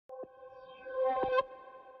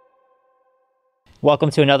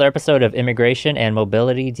Welcome to another episode of Immigration and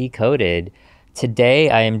Mobility Decoded.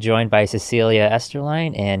 Today I am joined by Cecilia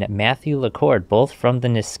Esterline and Matthew LaCorde, both from the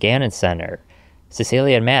Niskanen Center.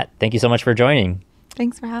 Cecilia and Matt, thank you so much for joining.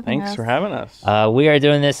 Thanks for having us. Thanks for having us. We are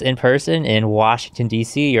doing this in person in Washington,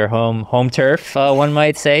 D.C., your home turf, one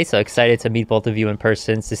might say. So excited to meet both of you in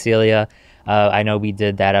person. Cecilia, I know we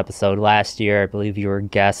did that episode last year. I believe you were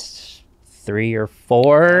guest 3 or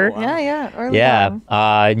 4. Oh, wow. Yeah. Early on.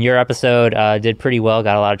 And your episode did pretty well,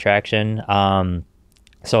 got a lot of traction.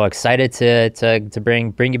 So excited to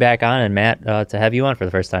bring you back on, and Matt, to have you on for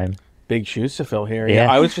the first time. Big shoes to fill here.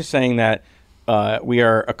 Yeah. I was just saying that we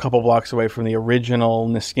are a couple blocks away from the original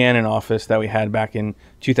Niskanen office that we had back in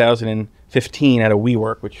 2015 at a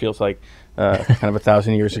WeWork, which feels like kind of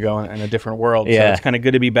 1,000 years ago in a different world. Yeah. So it's kind of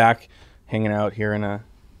good to be back hanging out here in a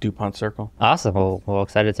DuPont Circle. Awesome. Well,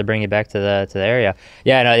 excited to bring you back to the area. The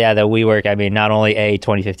WeWork. I mean, not only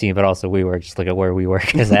 2015, but also WeWork. Just look at where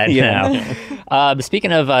WeWork is at now.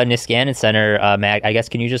 Speaking of Niskanen Center, Matt, I guess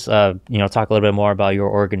can you just talk a little bit more about your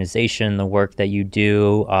organization, the work that you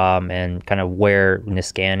do, and kind of where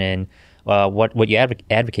Niskanen, what you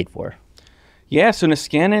advocate for? Yeah, so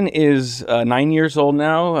Niskanen is 9 years old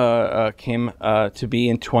now, came to be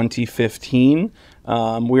in 2015.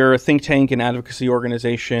 We're a think tank and advocacy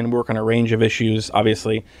organization. We work on a range of issues.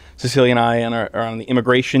 Obviously, Cecilia and I are on the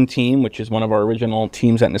immigration team, which is one of our original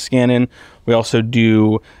teams at Niskanen. We also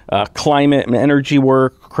do climate and energy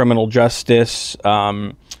work, criminal justice,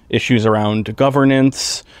 issues around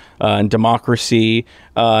governance and democracy.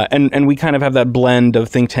 And we kind of have that blend of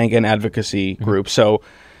think tank and advocacy group. So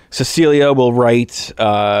Cecilia will write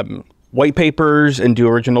white papers and do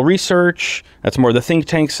original research. That's more the think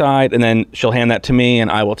tank side. And then she'll hand that to me,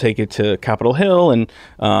 and I will take it to Capitol Hill and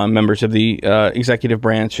members of the executive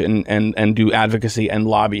branch and do advocacy and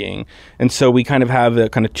lobbying. And so we kind of have a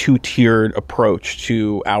kind of two-tiered approach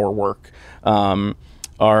to our work.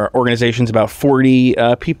 Our organization's about 40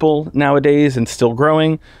 people nowadays and still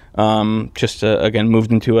growing. Again,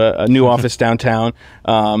 moved into a new office downtown,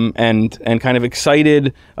 and kind of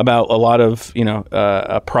excited about a lot of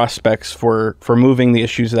prospects for moving the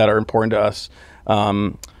issues that are important to us.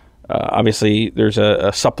 Obviously, there's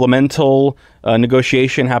a supplemental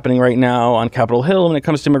negotiation happening right now on Capitol Hill when it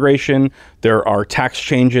comes to immigration. There are tax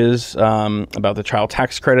changes about the child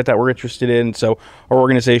tax credit that we're interested in. So our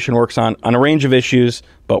organization works on a range of issues,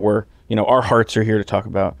 but our hearts are here to talk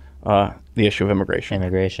about the issue of immigration.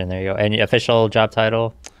 Immigration, there you go. And your official job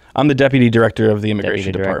title? I'm the Deputy Director of the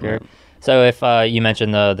Immigration Department. So if you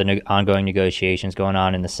mentioned the ongoing negotiations going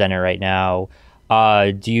on in the Senate right now,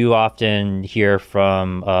 do you often hear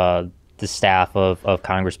from the staff of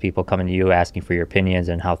Congress people coming to you asking for your opinions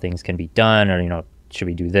and how things can be done, or should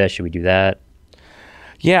we do this, should we do that?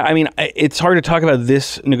 Yeah, I mean, it's hard to talk about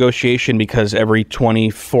this negotiation because every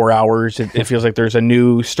 24 hours it feels like there's a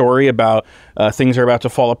new story about things are about to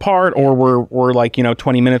fall apart, or we're like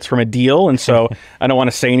 20 minutes from a deal, and so I don't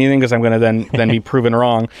want to say anything because I'm going to then be proven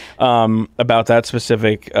wrong about that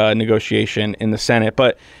specific negotiation in the Senate.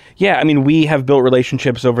 But yeah, I mean, we have built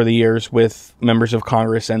relationships over the years with members of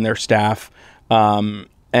Congress and their staff.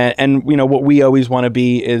 And what we always want to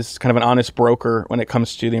be is kind of an honest broker when it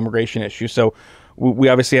comes to the immigration issue. So we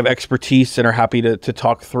obviously have expertise and are happy to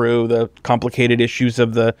talk through the complicated issues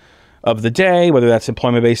of the day, whether that's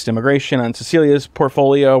employment-based immigration on Cecilia's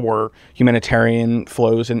portfolio or humanitarian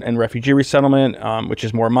flows and refugee resettlement, which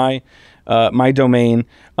is more my domain.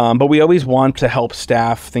 But we always want to help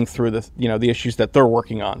staff think through the issues that they're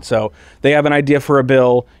working on. So they have an idea for a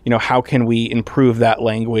bill. How can we improve that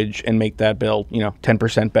language and make that bill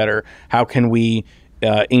 10% better? How can we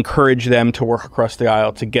encourage them to work across the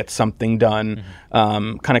aisle to get something done?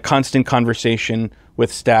 Kind of constant conversation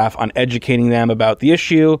with staff on educating them about the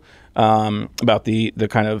issue, about the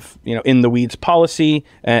kind of in the weeds policy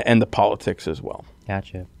and the politics as well.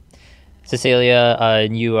 Gotcha. Cecilia,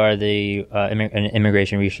 you are the an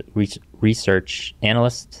immigration research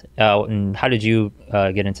analyst. And how did you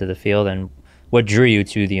get into the field, and what drew you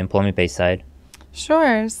to the employment-based side?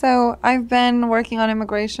 Sure. So I've been working on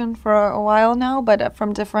immigration for a while now, but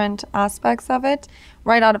from different aspects of it.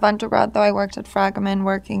 Right out of undergrad, though, I worked at Fragment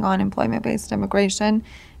working on employment-based immigration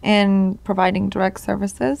and providing direct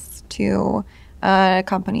services to a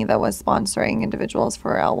company that was sponsoring individuals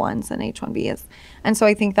for L1s and H1Bs. And so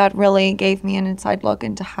I think that really gave me an inside look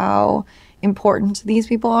into how important these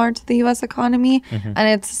people are to the U.S. economy. And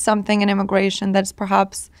it's something in immigration that's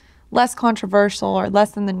perhaps less controversial or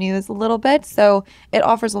less in the news a little bit. So it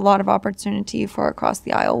offers a lot of opportunity for across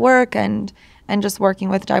the aisle work and just working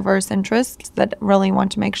with diverse interests that really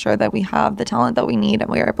want to make sure that we have the talent that we need and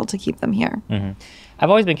we are able to keep them here. I've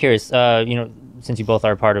always been curious, since you both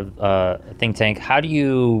are part of a think tank, how do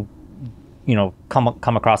you,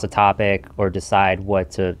 come across a topic or decide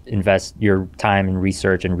what to invest your time and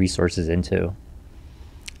research and resources into?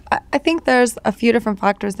 I think there's a few different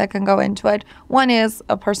factors that can go into it. One is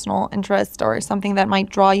a personal interest or something that might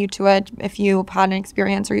draw you to it. If you've had an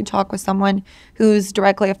experience or you talk with someone who's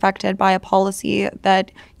directly affected by a policy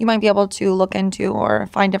that you might be able to look into or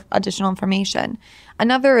find additional information.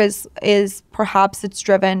 Another is perhaps it's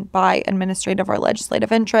driven by administrative or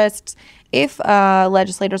legislative interests. If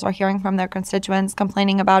legislators are hearing from their constituents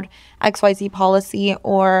complaining about XYZ policy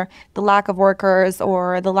or the lack of workers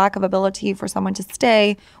or the lack of ability for someone to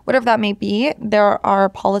stay, whatever that may be, there are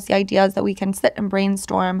policy ideas that we can sit and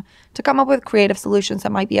brainstorm to come up with creative solutions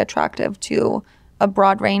that might be attractive to a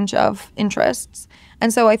broad range of interests.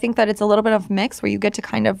 And so I think that it's a little bit of a mix where you get to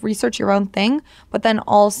kind of research your own thing, but then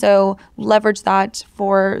also leverage that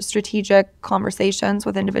for strategic conversations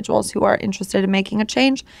with individuals who are interested in making a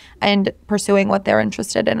change and pursuing what they're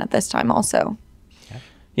interested in at this time also.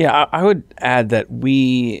 Yeah, I would add that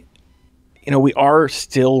we are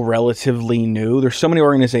still relatively new. There's so many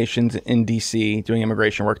organizations in DC doing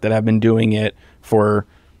immigration work that have been doing it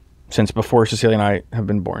since before Cecilia and I have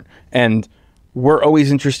been born. And we're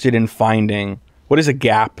always interested in finding what is a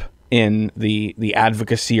gap in the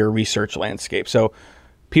advocacy or research landscape. So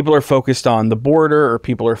people are focused on the border or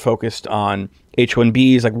people are focused on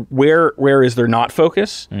H-1Bs. Like where is there not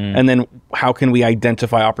focus? And then how can we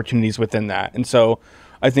identify opportunities within that? And so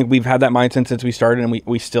I think we've had that mindset since we started, and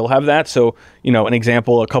we still have that. So, an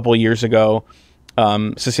example, a couple of years ago,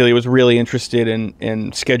 Cecilia was really interested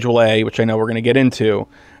in Schedule A, which I know we're going to get into.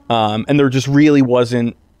 And there just really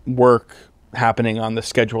wasn't work happening on the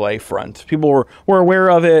Schedule A front. People were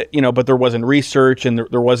aware of it, but there wasn't research and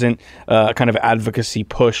there wasn't kind of advocacy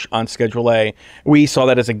push on Schedule A. We saw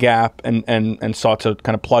that as a gap and sought to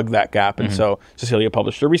kind of plug that gap. And so Cecilia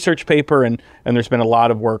published a research paper, and there's been a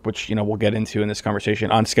lot of work, which we'll get into in this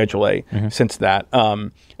conversation, on Schedule A since that.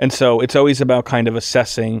 And so it's always about kind of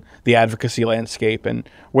assessing the advocacy landscape and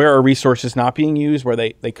where are resources not being used, where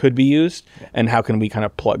they could be used, and how can we kind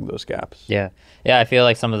of plug those gaps. Yeah, I feel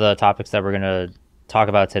like some of the topics that we're going to talk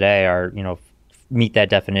about today are, meet that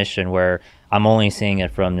definition where I'm only seeing it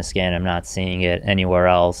from Niskanen, I'm not seeing it anywhere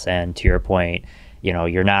else. And to your point,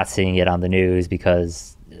 you're not seeing it on the news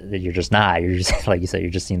because you're just not. You're just, like you said, you're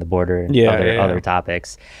just seeing the border and other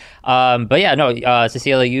topics. Cecilia,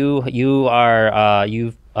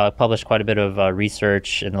 you've published quite a bit of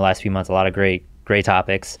research in the last few months, a lot of great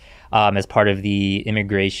topics. As part of the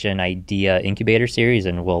Immigration Idea Incubator series,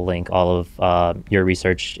 and we'll link all of your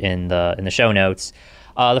research in the show notes.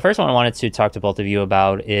 The first one I wanted to talk to both of you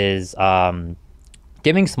about is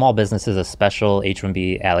giving small businesses a special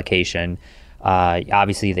H-1B allocation.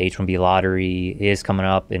 Obviously, the H-1B lottery is coming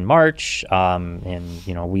up in March, and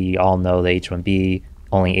we all know the H-1B,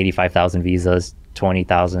 only 85,000 visas,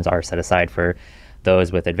 20,000 are set aside for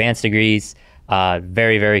those with advanced degrees.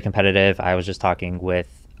 Very, very competitive. I was just talking with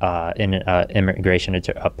a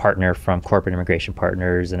partner from Corporate Immigration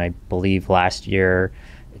Partners, and I believe last year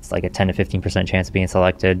it's like a 10 to 15% chance of being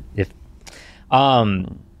selected. If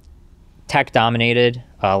tech dominated,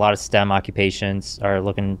 a lot of STEM occupations are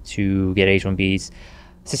looking to get H-1Bs.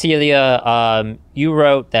 Cecilia, you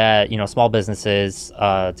wrote that small businesses,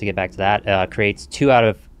 to get back to that, creates 2 out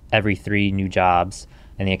of every 3 new jobs,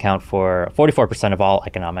 and they account for 44% of all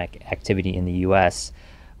economic activity in the U.S.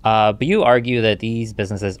 But you argue that these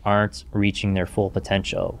businesses aren't reaching their full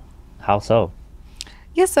potential. How so?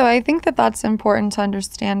 Yeah, so I think that that's important to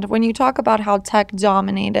understand. When you talk about how tech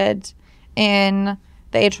dominated in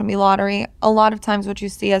the H-1B lottery, a lot of times what you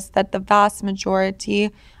see is that the vast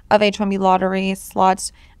majority of H-1B lottery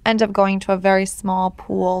slots end up going to a very small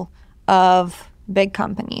pool of big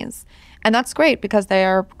companies. And that's great because they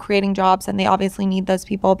are creating jobs and they obviously need those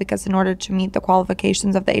people because in order to meet the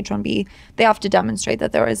qualifications of the H-1B, they have to demonstrate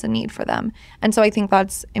that there is a need for them. And so I think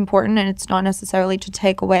that's important, and it's not necessarily to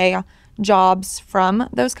take away jobs from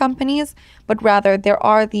those companies, but rather there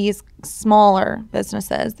are these smaller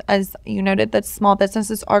businesses, as you noted, that small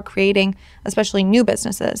businesses are creating, especially new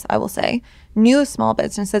businesses, I will say, new small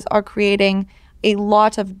businesses are creating a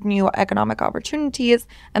lot of new economic opportunities,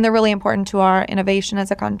 and they're really important to our innovation as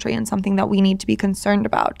a country and something that we need to be concerned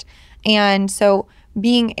about. And so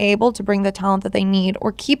being able to bring the talent that they need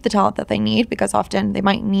or keep the talent that they need, because often they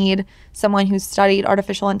might need someone who's studied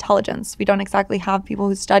artificial intelligence. We don't exactly have people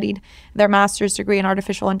who studied their master's degree in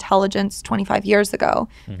artificial intelligence 25 years ago,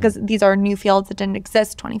 because these are new fields that didn't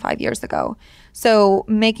exist 25 years ago. So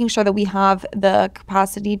making sure that we have the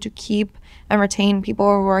capacity to keep and retain people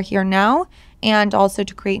who are here now, and also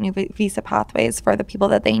to create new visa pathways for the people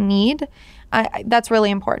that they need. that's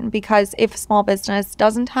really important, because if a small business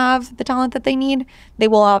doesn't have the talent that they need, they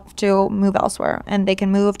will have to move elsewhere, and they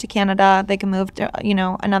can move to Canada, they can move to,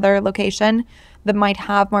 another location that might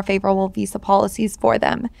have more favorable visa policies for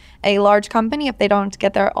them. A large company, if they don't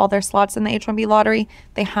get all their slots in the H-1B lottery,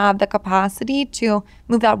 they have the capacity to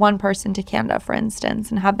move that one person to Canada, for instance,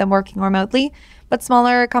 and have them working remotely. But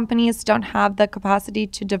smaller companies don't have the capacity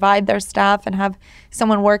to divide their staff and have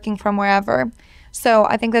someone working from wherever. So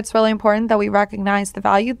I think that's really important that we recognize the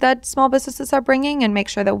value that small businesses are bringing and make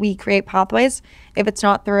sure that we create pathways, if it's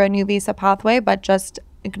not through a new visa pathway, but just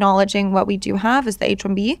acknowledging what we do have is the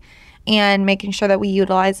H-1B, and making sure that we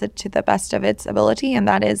utilize it to the best of its ability. And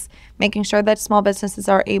that is making sure that small businesses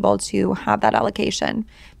are able to have that allocation.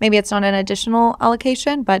 Maybe it's not an additional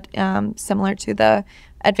allocation, but similar to the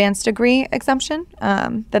advanced degree exemption,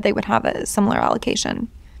 that they would have a similar allocation.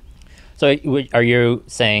 So are you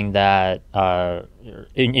saying that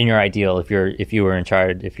in your ideal, if you were in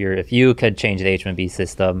charge, if you could change the H-1B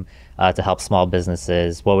system to help small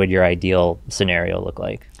businesses, what would your ideal scenario look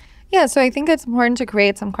like? Yeah, so I think it's important to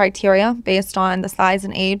create some criteria based on the size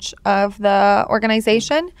and age of the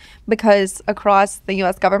organization, because across the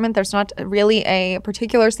U.S. government, there's not really a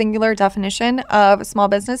particular singular definition of a small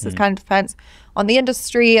business. It kind of depends on the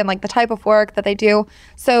industry and like the type of work that they do.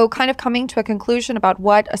 So kind of coming to a conclusion about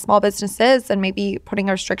what a small business is, and maybe putting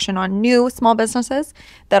a restriction on new small businesses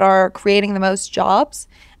that are creating the most jobs,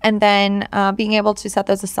 and then being able to set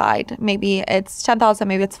those aside. Maybe it's 10,000,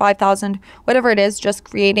 maybe it's 5,000, whatever it is, just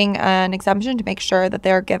creating an exemption to make sure that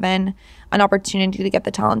they're given an opportunity to get the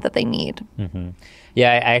talent that they need.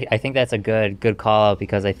 Yeah, I think that's a good call out,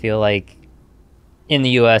 because I feel like in the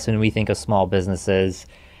U.S., when we think of small businesses,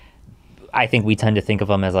 I think we tend to think of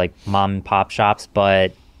them as like mom and pop shops,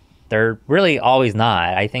 but they're really always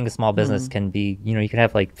not. I think a small business can be, you can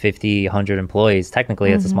have like 50, 100 employees.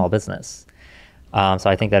 Technically, it's a small business. So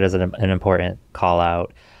I think that is an important call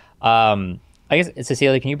out. I guess,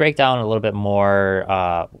 Cecilia, can you break down a little bit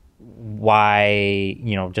more why,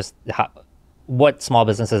 what small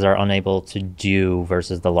businesses are unable to do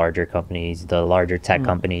versus the larger companies, the larger tech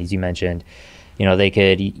companies you mentioned? They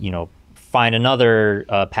could, find another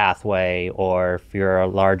pathway, or if you're a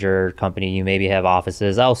larger company, you maybe have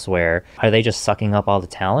offices elsewhere. Are they just sucking up all the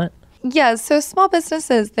talent? Yeah, so small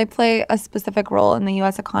businesses, they play a specific role in the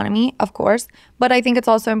U.S. economy, of course, but I think it's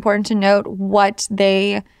also important to note what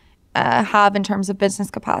they have in terms of business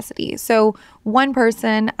capacity. So one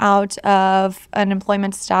person out of an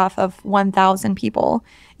employment staff of 1,000 people,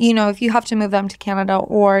 if you have to move them to Canada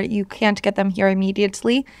or you can't get them here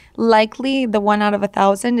immediately, likely the 1 out of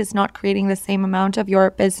 1,000 is not creating the same amount of your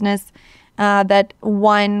business that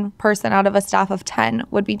one person out of a staff of 10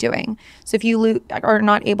 would be doing. So if you are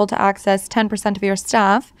not able to access 10% of your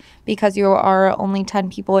staff because you are only 10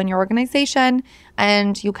 people in your organization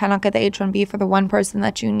and you cannot get the H-1B for the one person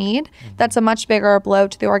that you need, that's a much bigger blow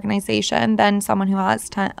to the organization than someone who has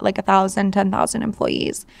 1,000, 10,000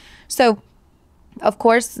 employees. So of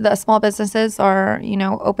course, the small businesses are,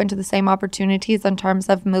 open to the same opportunities in terms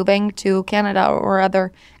of moving to Canada or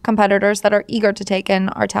other competitors that are eager to take in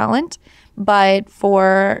our talent. But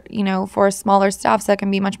for smaller staffs, that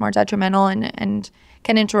can be much more detrimental and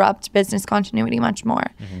can interrupt business continuity much more.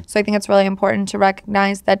 So I think it's really important to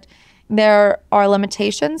recognize that there are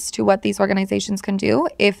limitations to what these organizations can do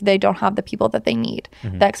if they don't have the people that they need,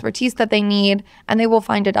 the expertise that they need, and they will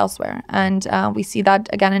find it elsewhere. And we see that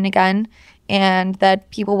again and again, and that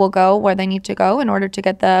people will go where they need to go in order to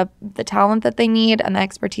get the talent that they need and the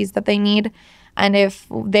expertise that they need. And if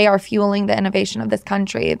they are fueling the innovation of this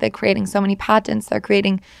country, they're creating so many patents, they're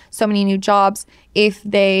creating so many new jobs. If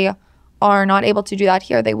they are not able to do that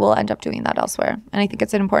here, they will end up doing that elsewhere. And I think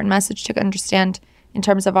it's an important message to understand in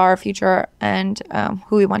terms of our future and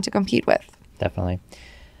who we want to compete with. Definitely.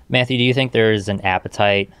 Matthew, do you think there's an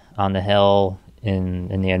appetite on the Hill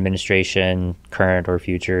in the administration, current or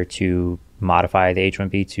future, to modify the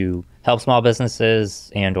H-1B to help small businesses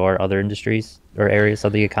and or other industries or areas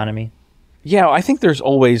of the economy? Yeah, I think there's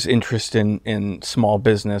always interest in small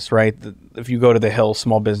business, right? If you go to the Hill,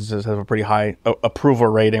 small businesses have a pretty high approval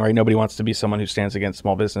rating, right? Nobody wants to be someone who stands against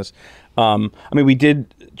small business. We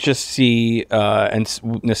did just see, and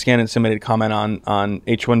Niskanen submitted a comment on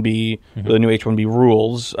H-1B, the new H-1B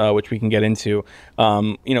rules, which we can get into.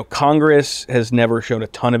 Congress has never showed a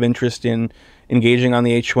ton of interest in engaging on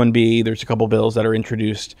the H-1B. There's a couple bills that are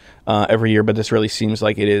introduced every year, but this really seems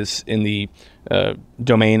like it is in the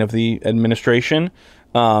domain of the administration.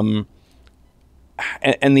 And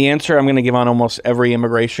the answer I'm going to give on almost every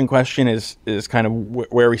immigration question is kind of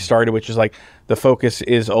where we started, which is like the focus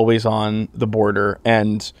is always on the border.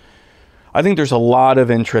 And I think there's a lot of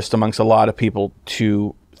interest amongst a lot of people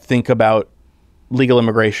to think about legal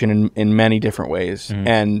immigration in many different ways.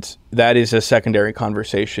 And that is a secondary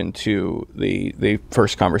conversation to the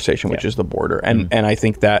first conversation, which is the border. And I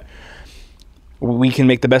think that we can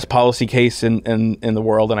make the best policy case in the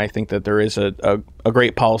world. And I think that there is a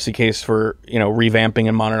great policy case for, revamping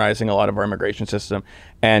and modernizing a lot of our immigration system.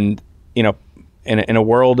 And, in a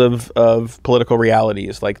world of political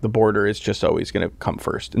realities, like the border is just always going to come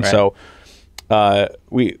first. And so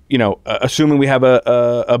assuming we have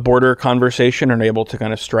a border conversation and are able to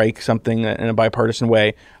kind of strike something in a bipartisan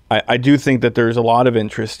way, I do think that there's a lot of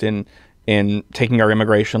interest in taking our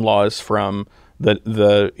immigration laws from the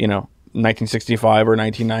 1965 or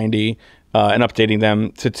 1990 and updating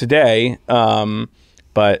them to today.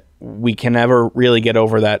 But we can never really get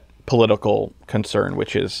over that political concern,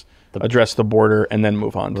 which is address the border and then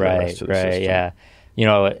move on to the rest of the system. Yeah.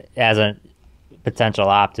 As a potential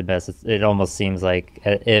optimist, it almost seems like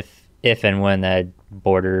if and when that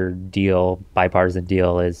border deal, bipartisan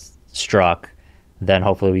deal, is struck, then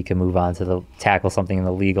hopefully we can move on to tackle something in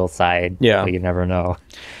the legal side. Yeah, but you never know.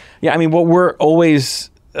 Yeah, I mean, what we're always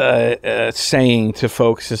saying to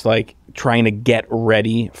folks is like trying to get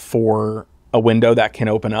ready for a window that can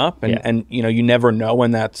open up, and you never know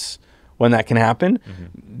when that can happen.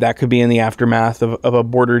 That could be in the aftermath of a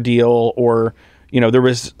border deal, or there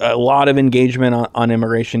was a lot of engagement on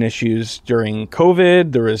immigration issues during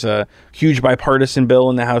COVID. There was a huge bipartisan bill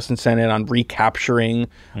in the House and Senate on recapturing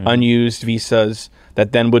unused visas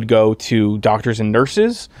that then would go to doctors and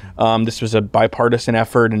nurses. This was a bipartisan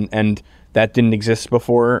effort, and that didn't exist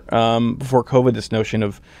before COVID. This notion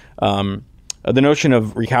of the notion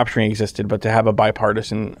of recapturing existed, but to have a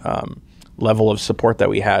bipartisan level of support that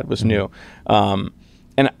we had was new.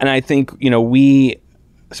 And I think we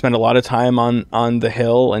spend a lot of time on the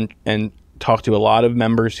Hill and talk to a lot of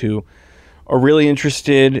members who are really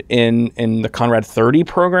interested in the Conrad 30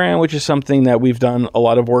 program, which is something that we've done a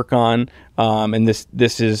lot of work on. And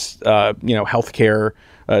this is healthcare.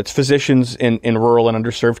 It's physicians in rural and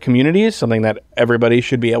underserved communities, something that everybody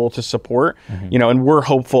should be able to support. And we're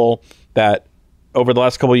hopeful that over the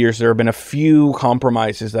last couple of years, there have been a few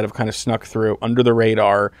compromises that have kind of snuck through under the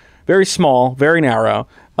radar, very small, very narrow,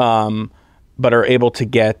 but are able to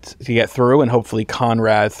get through, and hopefully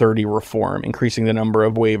Conrad 30 reform, increasing the number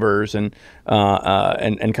of waivers and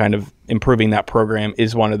kind of improving that program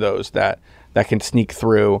is one of those that can sneak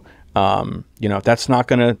through. That's not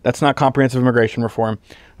comprehensive immigration reform.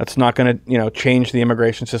 That's not gonna change the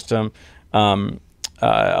immigration system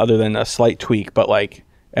other than a slight tweak, but like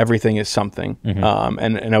everything is something.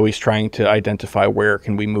 And always trying to identify where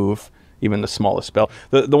can we move even the smallest bill.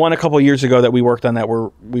 The one a couple of years ago that we worked on that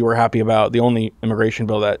we were happy about, the only immigration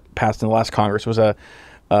bill that passed in the last Congress, was a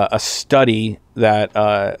study that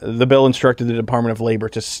the bill instructed the Department of Labor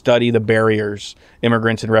to study the barriers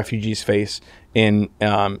immigrants and refugees face in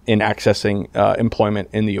accessing employment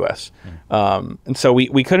in the U.S. And so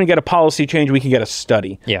we couldn't get a policy change. We could get a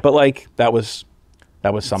study. Yeah. But that was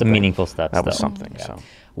something. It's a meaningful step. That was something. Yeah. So.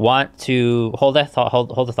 Want to hold the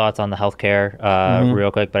thoughts on the healthcare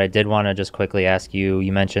real quick, but I did want to just quickly ask you.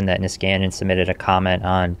 You mentioned that Niskanen submitted a comment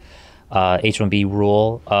on H-1B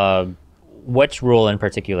rule. Which rule in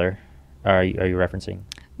particular are you referencing?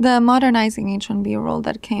 The modernizing H-1B rule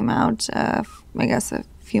that came out, I guess a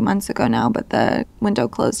few months ago now, but the window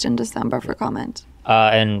closed in December for comment.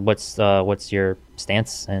 And what's your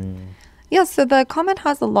stance? Yeah, so the comment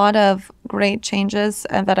has a lot of great changes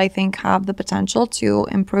that I think have the potential to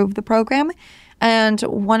improve the program. And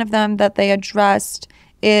one of them that they addressed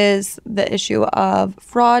is the issue of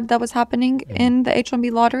fraud that was happening in the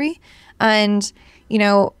H-1B lottery. And,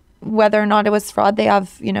 whether or not it was fraud, they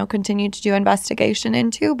have, continued to do investigation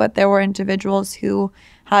into, but there were individuals who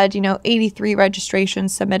had, 83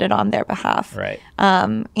 registrations submitted on their behalf. Right.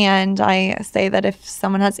 And I say that if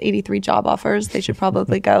someone has 83 job offers, they should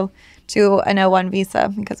probably go to an O1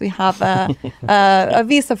 visa, because we have a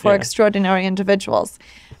visa for extraordinary individuals.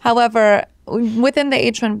 However, within the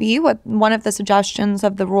H-1B, one of the suggestions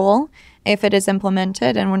of the rule, if it is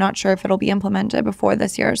implemented, and we're not sure if it'll be implemented before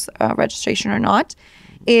this year's registration or not,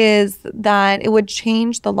 is that it would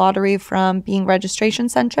change the lottery from being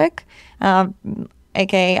registration-centric,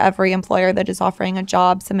 aka every employer that is offering a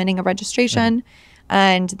job submitting a registration,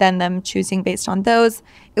 and then them choosing based on those.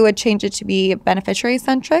 It would change it to be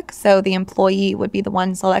beneficiary-centric, so the employee would be the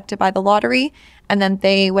one selected by the lottery, and then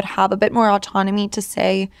they would have a bit more autonomy to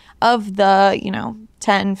say, of the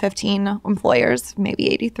 10, 15 employers,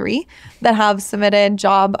 maybe 83, that have submitted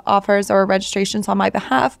job offers or registrations on my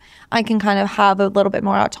behalf, I can kind of have a little bit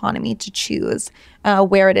more autonomy to choose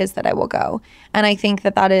where it is that I will go. And I think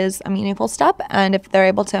that that is a meaningful step. And if they're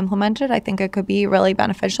able to implement it, I think it could be really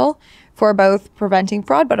beneficial for both preventing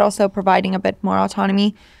fraud, but also providing a bit more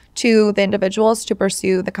autonomy to the individuals to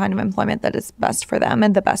pursue the kind of employment that is best for them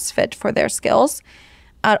and the best fit for their skills.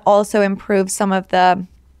 It also improves some of the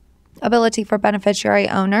ability for beneficiary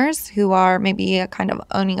owners who are maybe kind of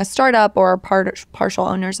owning a startup or partial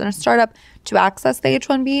owners in a startup to access the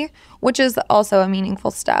H-1B, which is also a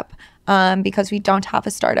meaningful step because we don't have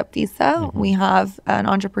a startup visa. We have an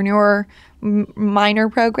entrepreneur minor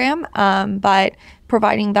program, but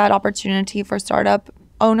providing that opportunity for startup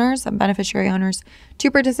owners and beneficiary owners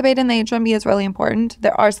to participate in the H-1B is really important.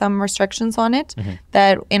 There are some restrictions on it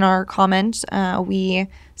that in our comment we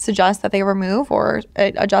suggest that they remove or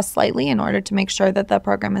adjust slightly in order to make sure that the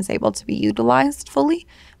program is able to be utilized fully.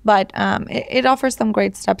 But it offers some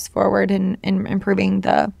great steps forward in improving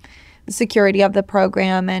the security of the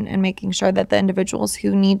program and making sure that the individuals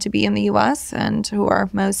who need to be in the U.S. and who are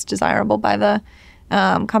most desirable by the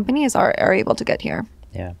companies are able to get here.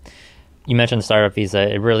 Yeah. You mentioned the startup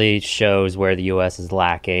visa. It really shows where the U.S. is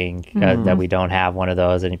lacking, that we don't have one of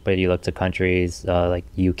those. But you look to countries like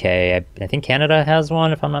UK, I think Canada has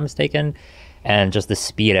one, if I'm not mistaken, and just the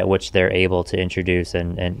speed at which they're able to introduce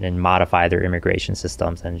and modify their immigration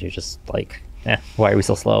systems. And you're just like, why are we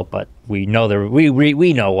so slow? But we know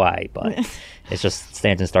we know why, but it just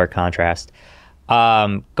stands in stark contrast.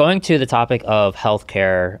 Going to the topic of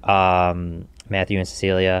healthcare, Matthew and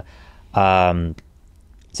Cecilia.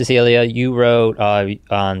 Cecilia, you wrote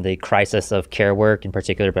on the crisis of care work in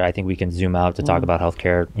particular, but I think we can zoom out to talk about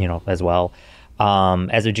healthcare, as well.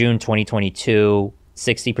 As of June 2022,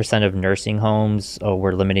 60% of nursing homes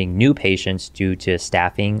were limiting new patients due to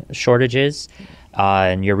staffing shortages.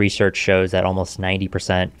 And your research shows that almost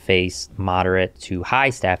 90% face moderate to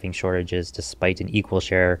high staffing shortages, despite an equal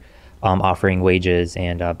share offering wages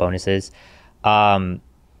and bonuses.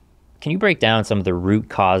 Can you break down some of the root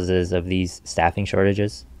causes of these staffing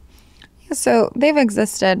shortages? So they've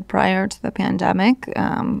existed prior to the pandemic.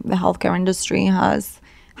 The healthcare industry has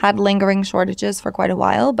had lingering shortages for quite a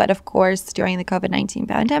while. But of course, during the COVID-19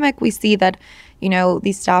 pandemic, we see that,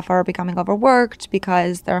 these staff are becoming overworked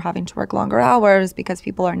because they're having to work longer hours, because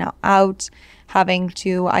people are now out having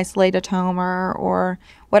to isolate at home or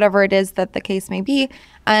whatever it is that the case may be.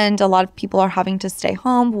 And a lot of people are having to stay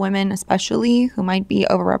home. Women especially, who might be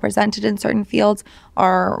overrepresented in certain fields,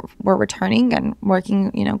 were returning and working,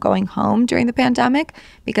 going home during the pandemic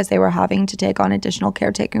because they were having to take on additional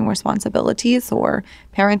caretaking responsibilities or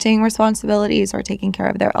parenting responsibilities or taking care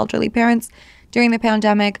of their elderly parents during the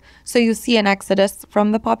pandemic. So you see an exodus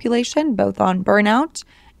from the population, both on burnout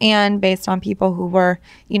and based on people who were,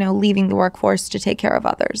 leaving the workforce to take care of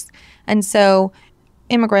others. And so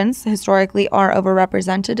immigrants historically are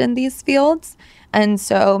overrepresented in these fields. And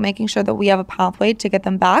so making sure that we have a pathway to get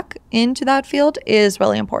them back into that field is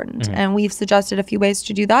really important. And we've suggested a few ways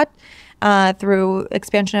to do that through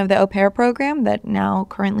expansion of the au pair program that now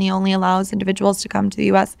currently only allows individuals to come to the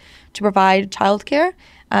U.S. to provide childcare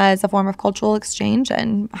as a form of cultural exchange.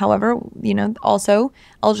 And however, also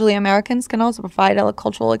elderly Americans can also provide a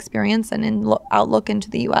cultural experience and outlook into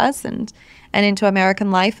the U.S. and into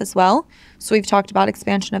American life as well. So we've talked about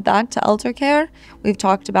expansion of that to elder care. We've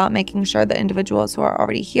talked about making sure that individuals who are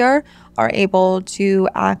already here are able to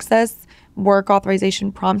access work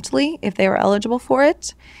authorization promptly if they are eligible for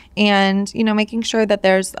it. And, making sure that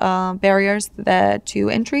there's barriers to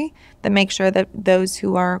entry that make sure that those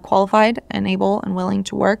who are qualified and able and willing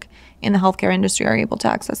to work in the healthcare industry are able to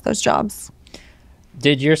access those jobs.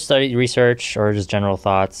 Did your study research or just general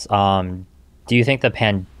thoughts, do you think the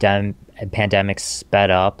pandemic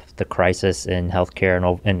sped up the crisis in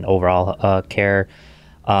healthcare and overall care,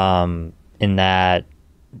 in that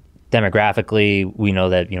demographically, we know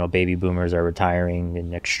that, baby boomers are retiring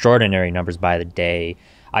in extraordinary numbers by the day.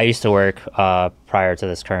 I used to work prior to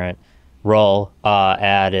this current role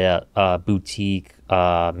at a boutique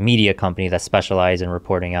media company that specialized in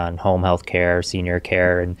reporting on home health care, senior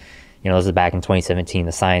care, and this is back in 2017.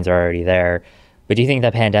 The signs are already there. But do you think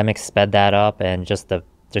the pandemic sped that up and just the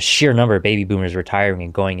sheer number of baby boomers retiring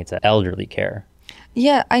and going into elderly care?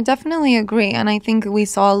 Yeah, I definitely agree. And I think we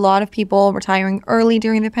saw a lot of people retiring early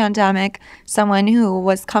during the pandemic. Someone who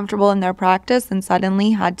was comfortable in their practice and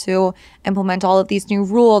suddenly had to implement all of these new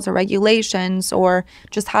rules or regulations, or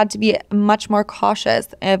just had to be much more cautious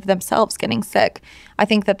of themselves getting sick. I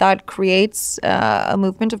think that that creates a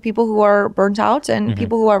movement of people who are burnt out and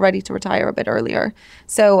people who are ready to retire a bit earlier.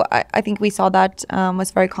 So I think we saw that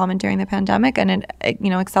was very common during the pandemic, and it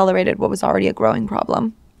accelerated what was already a growing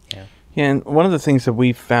problem. Yeah, and one of the things that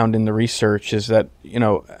we found in the research is that,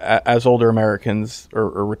 as older Americans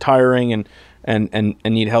are retiring and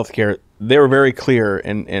need health care, they were very clear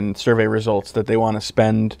in survey results that they want to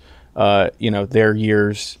spend, their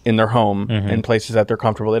years in their home in places that they're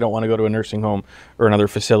comfortable. They don't want to go to a nursing home or another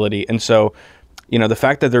facility. And so, the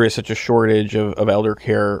fact that there is such a shortage of elder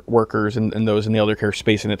care workers and those in the elder care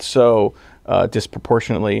space, and it's so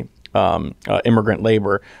disproportionately immigrant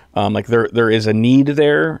labor, like there is a need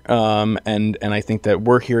there, and I think that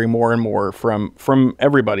we're hearing more and more from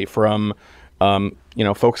everybody, from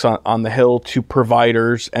folks on the Hill to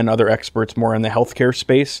providers and other experts more in the healthcare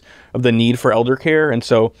space, of the need for elder care. And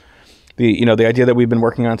so the idea that we've been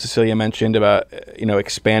working on, Cecilia mentioned about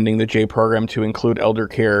expanding the J program to include elder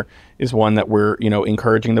care, is one that we're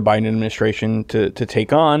encouraging the Biden administration to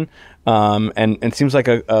take on, and it seems like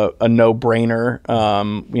a no-brainer,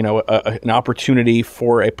 an opportunity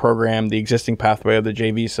for a program, the existing pathway of the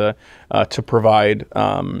J visa, to provide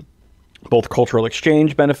both cultural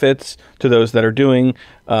exchange benefits to those that are going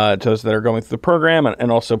through the program,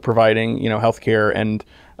 and also providing healthcare and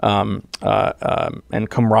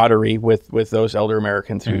camaraderie with those elder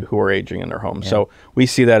Americans who are aging in their homes. Yeah. So we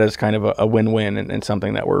see that as kind of a win-win, and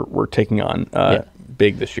something that we're taking on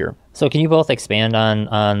big this year. So can you both expand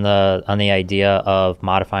on the idea of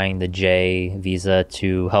modifying the J visa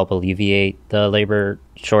to help alleviate the labor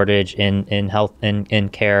shortage in health in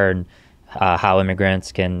care, and how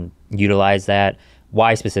immigrants can utilize that?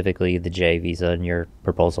 Why specifically the J visa in your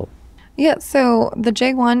proposal? Yeah, so the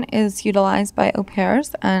J1 is utilized by au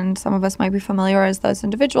pairs, and some of us might be familiar as those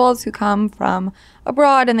individuals who come from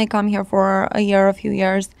abroad and they come here for a year, a few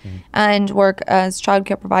years, and work as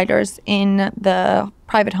childcare providers in the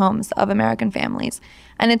private homes of American families.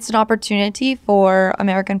 And it's an opportunity for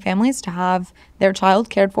American families to have their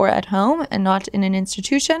child cared for at home and not in an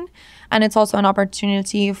institution. And it's also an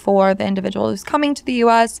opportunity for the individual who's coming to the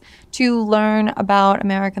U.S. to learn about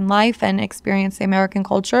American life and experience the American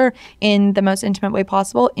culture in the most intimate way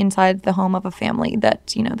possible inside the home of a family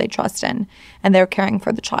that, they trust in and they're caring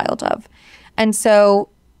for the child of. And so,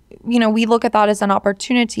 we look at that as an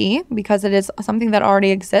opportunity because it is something that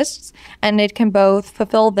already exists, and it can both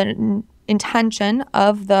fulfill the intention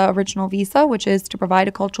of the original visa, which is to provide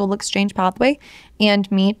a cultural exchange pathway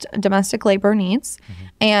and meet domestic labor needs.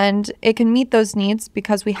 And it can meet those needs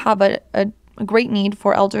because we have a great need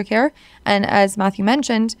for elder care. And as Matthew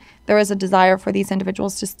mentioned, there is a desire for these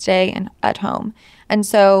individuals to stay at home. And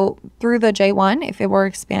so through the J1, if it were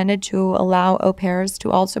expanded to allow au pairs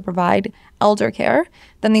to also provide elder care,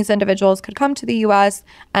 then these individuals could come to the U.S.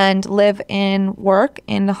 and live and work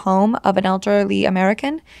in the home of an elderly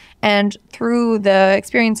American. And through the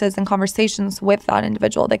experiences and conversations with that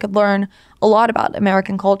individual, they could learn a lot about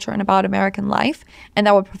American culture and about American life, and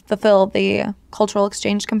that would fulfill the cultural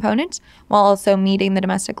exchange component while also meeting the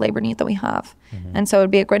domestic labor need that we have. And so it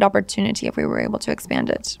would be a great opportunity if we were able to expand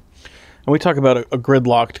it. And we talk about a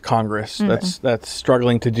gridlocked Congress that's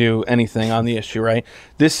struggling to do anything on the issue, right?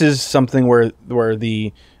 This is something where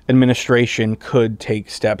the administration could take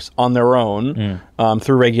steps on their own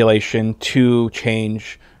through regulation to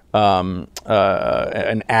change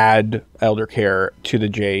and add elder care to the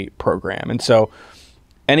J program. And so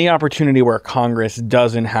any opportunity where Congress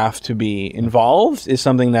doesn't have to be involved is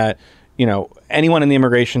something that anyone in the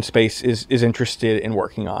immigration space is interested in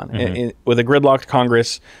working on. With a gridlocked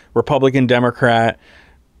Congress, Republican, Democrat,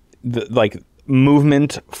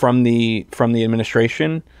 movement from the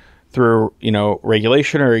administration through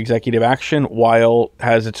regulation or executive action, while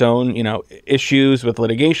has its own issues with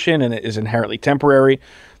litigation and it is inherently temporary.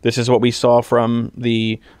 This is what we saw from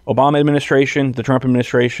the Obama administration, the Trump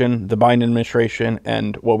administration, the Biden administration,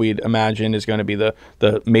 and what we'd imagine is going to be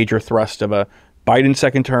the major thrust of a Biden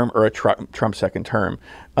second term or a Trump second term.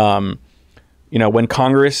 When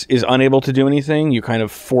Congress is unable to do anything, you kind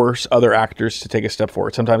of force other actors to take a step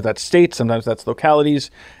forward. Sometimes that's states, sometimes that's localities,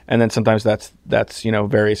 and then sometimes that's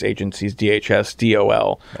various agencies, DHS,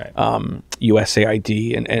 DOL, right.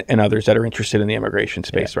 USAID, and others that are interested in the immigration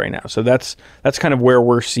space right now. So that's kind of where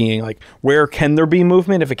we're seeing, where can there be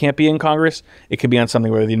movement? If it can't be in Congress, it could be on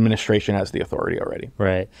something where the administration has the authority already.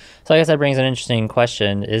 Right. So I guess that brings an interesting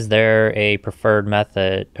question. Is there a preferred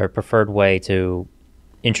method or preferred way to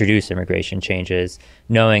introduce immigration changes,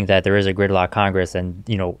 knowing that there is a gridlock Congress, and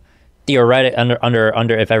theoretic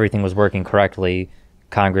under if everything was working correctly,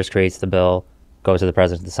 Congress creates the bill, goes to the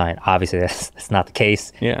president to sign. Obviously, that's not the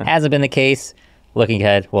case. Yeah. Hasn't been the case. Looking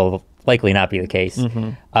ahead, will likely not be the case.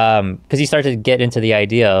 Because you start to get into the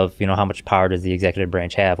idea of how much power does the executive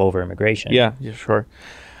branch have over immigration. Yeah, sure.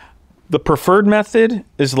 The preferred method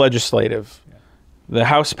is legislative. The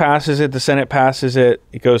House passes it, the Senate passes it,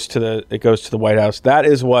 it goes to the White House. That's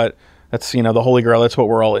the holy grail. That's what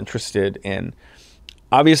we're all interested in.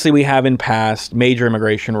 Obviously, we haven't passed major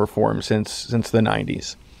immigration reform since the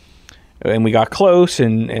 90s. And we got close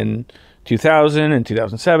in 2000 and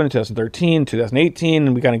 2007, 2013, 2018,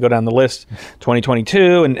 and we kind of go down the list,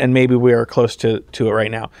 2022, and maybe we are close to it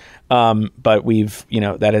right now. But we've,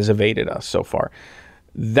 that has evaded us so far.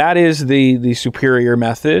 That is the superior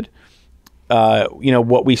method.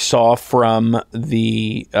 What we saw from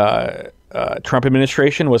the Trump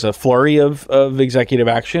administration was a flurry of executive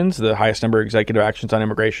actions, the highest number of executive actions on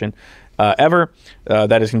immigration ever.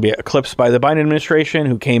 That is going to be eclipsed by the Biden administration,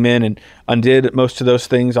 who came in and undid most of those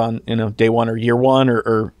things on day one or year one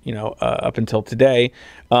or up until today.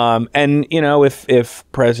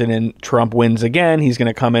 If President Trump wins again, he's going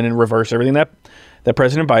to come in and reverse everything that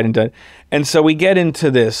President Biden did. And so we get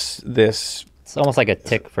into this. It's almost like a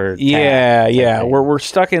tick for tat. We're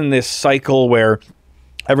stuck in this cycle where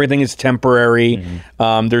everything is temporary.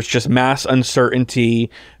 There's just mass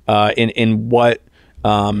uncertainty in what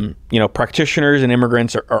practitioners and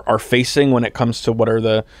immigrants are facing when it comes to what are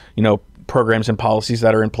the programs and policies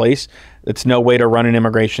that are in place. It's no way to run an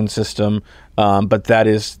immigration system, but that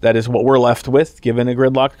is what we're left with given a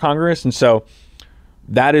gridlocked Congress. And so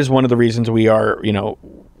that is one of the reasons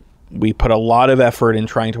we put a lot of effort in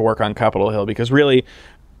trying to work on Capitol Hill, because really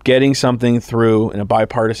getting something through in a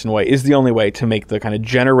bipartisan way is the only way to make the kind of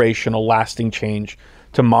generational lasting change,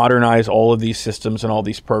 to modernize all of these systems and all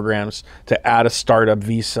these programs, to add a startup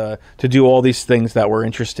visa, to do all these things that we're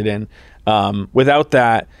interested in. Without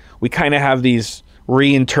that, we kind of have these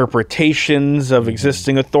reinterpretations of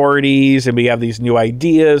existing authorities, and we have these new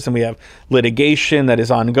ideas, and we have litigation that is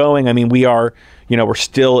ongoing. I mean, we're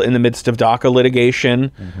still in the midst of DACA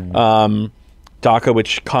litigation. DACA,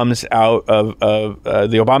 which comes out of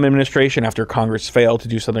the Obama administration after Congress failed to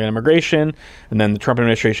do something on immigration, and then the Trump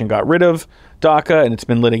administration got rid of DACA, and it's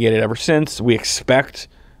been litigated ever since. We expect,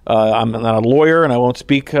 I'm not a lawyer, and I won't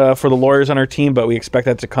speak for the lawyers on our team, but we expect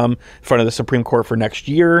that to come in front of the Supreme Court for next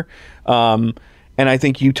year. And I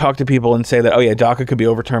think you talk to people and say that, DACA could be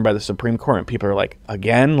overturned by the Supreme Court. And people are like,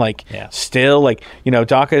 again? Still?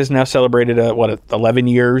 DACA is now celebrated 11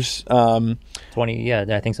 years. 20, yeah,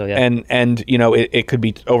 I think so, yeah. And it could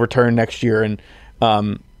be overturned next year. And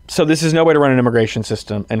so this is no way to run an immigration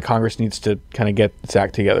system, and Congress needs to kind of get its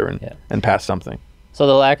act together and pass something. So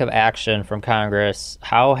the lack of action from Congress,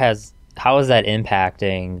 how is that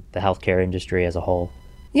impacting the healthcare industry as a whole?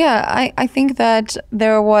 Yeah, I think that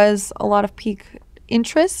there was a lot of peak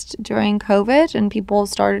interest during COVID, and people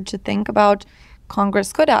started to think about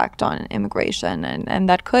Congress could act on immigration, and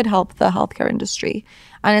that could help the healthcare industry.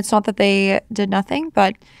 And it's not that they did nothing,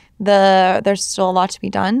 but there's still a lot to be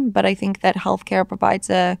done. But I think that healthcare provides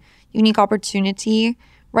a unique opportunity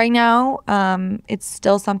right now. It's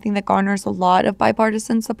still something that garners a lot of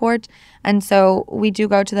bipartisan support. And so we do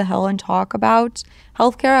go to the Hill and talk about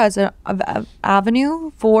healthcare as an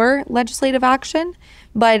avenue for legislative action.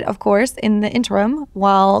 But of course, in the interim,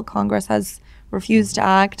 while Congress has refused to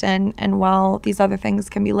act and while these other things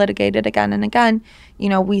can be litigated again and again,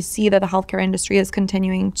 we see that the healthcare industry is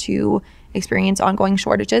continuing to experience ongoing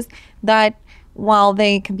shortages that, while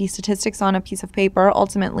they can be statistics on a piece of paper,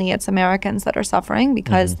 ultimately it's Americans that are suffering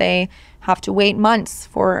because they have to wait months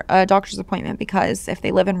for a doctor's appointment, because if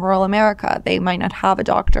they live in rural America, they might not have a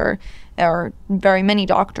doctor or very many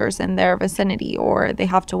doctors in their vicinity, or they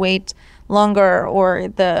have to wait longer, or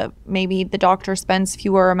maybe the doctor spends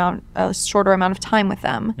a shorter amount of time with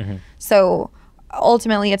them. So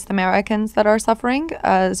ultimately it's the Americans that are suffering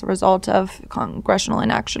as a result of congressional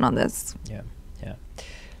inaction on this. Yeah.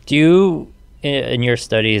 Do you, in your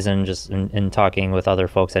studies and just in talking with other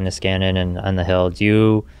folks at Niskanen and on the Hill,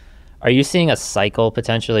 are you seeing a cycle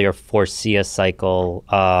potentially, or foresee a cycle?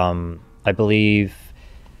 I believe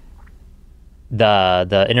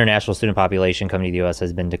the international student population coming to the U.S.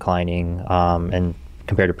 has been declining, and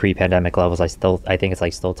compared to pre-pandemic levels, I think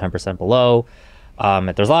it's still 10% below.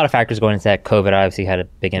 There's a lot of factors going into that. COVID obviously had a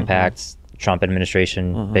big impact. Trump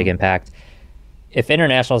administration, big impact. If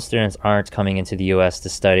international students aren't coming into the U.S. to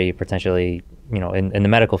study, potentially, in the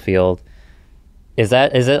medical field, is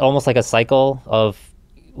it almost like a cycle of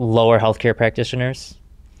lower healthcare practitioners?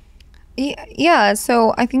 Yeah,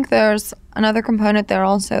 so I think there's another component there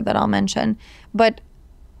also that I'll mention. But,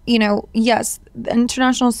 yes,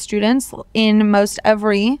 international students in most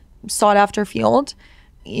every sought after field,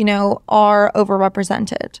 are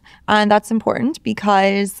overrepresented. And that's important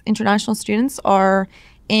because international students are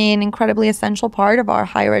an incredibly essential part of our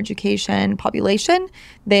higher education population.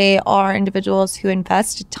 They are individuals who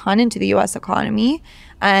invest a ton into the US economy,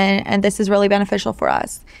 and this is really beneficial for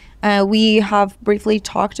us. We have briefly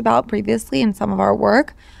talked about previously in some of our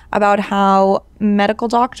work about how medical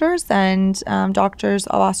doctors and doctors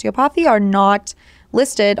of osteopathy are not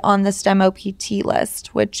listed on the STEM OPT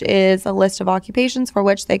list, which is a list of occupations for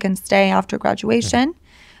which they can stay after graduation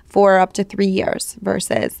for up to 3 years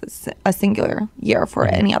versus a singular year for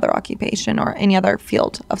any other occupation or any other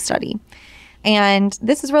field of study. And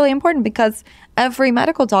this is really important because every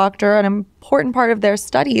medical doctor, an important part of their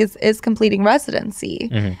studies is completing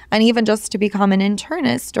residency. And even just to become an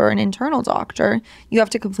internist or an internal doctor, you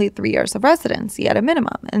have to complete 3 years of residency at a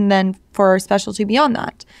minimum, and then for specialty beyond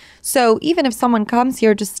that. So even if someone comes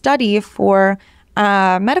here to study for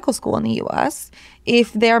medical school in the US,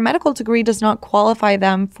 if their medical degree does not qualify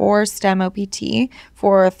them for STEM OPT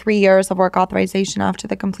for 3 years of work authorization after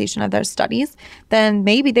the completion of their studies, then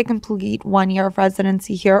maybe they complete 1 year of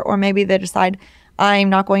residency here, or maybe they decide, I'm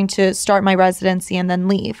not going to start my residency and then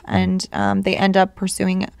leave. And they end up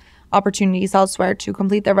pursuing opportunities elsewhere to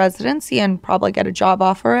complete their residency and probably get a job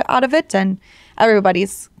offer out of it. And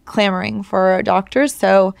everybody's clamoring for doctors,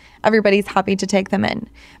 so everybody's happy to take them in.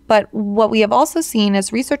 But what we have also seen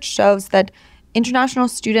is research shows that international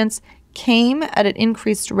students came at an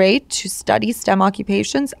increased rate to study STEM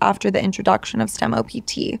occupations after the introduction of STEM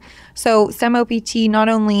OPT. So STEM OPT, not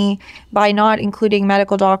only by not including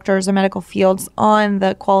medical doctors or medical fields on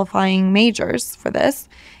the qualifying majors for this,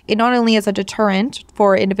 it not only is a deterrent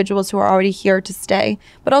for individuals who are already here to stay,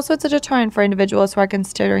 but also it's a deterrent for individuals who are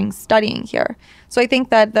considering studying here. So I think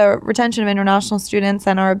that the retention of international students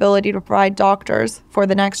and our ability to provide doctors for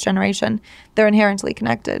the next generation, they're inherently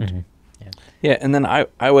connected. Yeah, and then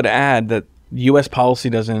I would add that U.S.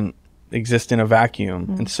 policy doesn't exist in a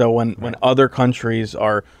vacuum. And so when other countries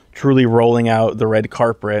are truly rolling out the red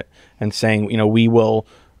carpet and saying, we will,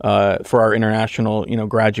 for our international,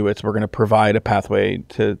 graduates, we're going to provide a pathway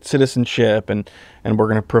to citizenship, and we're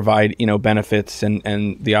going to provide, benefits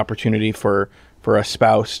and the opportunity for a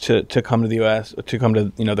spouse to come to the U.S., to come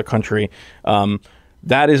to, the country.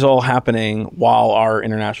 That is all happening while our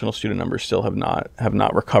international student numbers still have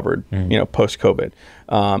not recovered, post COVID.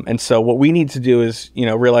 And so what we need to do is,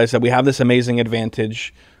 realize that we have this amazing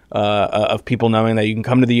advantage of people knowing that you can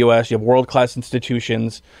come to the U.S., you have world-class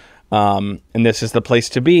institutions, and this is the place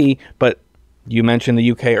to be. But you mentioned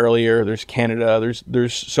the UK earlier. There's Canada.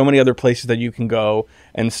 There's so many other places that you can go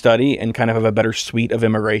and study and kind of have a better suite of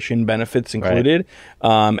immigration benefits included.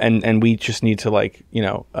 Right. And we just need to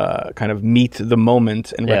kind of meet the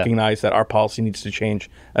moment and recognize that our policy needs to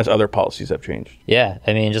change as other policies have changed. Yeah,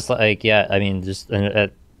 I mean, just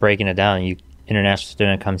breaking it down, international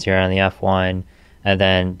student comes here on the F1, and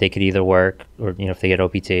then they could either work or if they get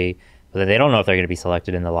OPT, but they don't know if they're going to be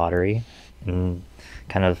selected in the lottery. And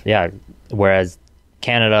whereas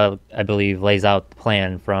Canada, I believe, lays out the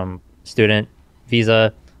plan from student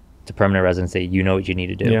visa to permanent residency. You know what you need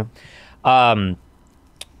to do. Yeah.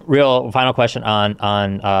 Real final question on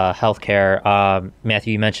healthcare.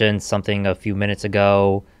 Matthew, you mentioned something a few minutes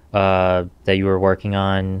ago that you were working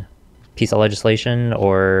on, piece of legislation,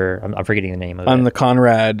 or I'm forgetting the name of it. On the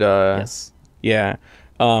Conrad. Yes. Yeah.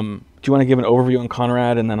 Do you want to give an overview on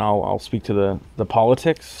Conrad, and then I'll speak to the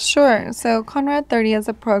politics? Sure. So Conrad 30 is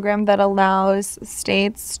a program that allows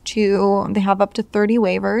states they have up to 30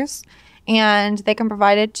 waivers, and they can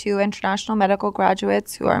provide it to international medical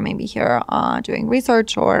graduates who are maybe here doing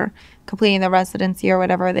research or completing their residency or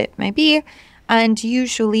whatever it may be. And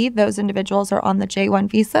usually those individuals are on the J1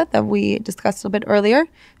 visa that we discussed a little bit earlier,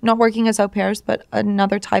 not working as au pairs, but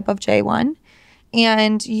another type of J1.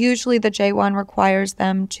 And usually the J1 requires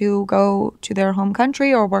them to go to their home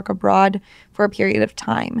country or work abroad for a period of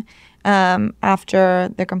time after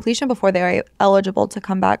their completion before they're eligible to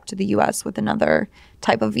come back to the U.S. with another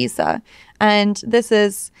type of visa. And this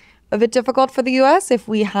is a bit difficult for the U.S. if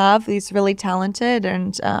we have these really talented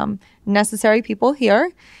and necessary people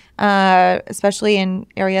here, especially in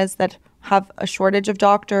areas that have a shortage of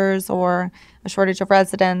doctors or a shortage of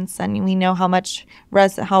residents, and we know how much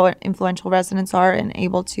how influential residents are and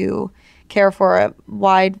able to care for a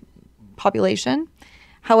wide population.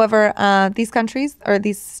 However, these countries or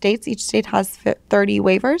these states, each state has 30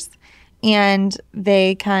 waivers, and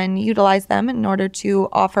they can utilize them in order to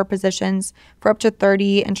offer positions for up to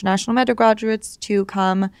 30 international medical graduates to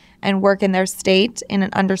come and work in their state in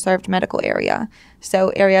an underserved medical area. So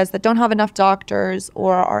areas that don't have enough doctors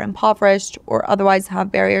or are impoverished or otherwise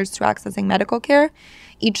have barriers to accessing medical care.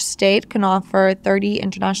 Each state can offer 30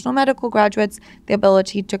 international medical graduates the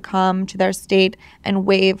ability to come to their state and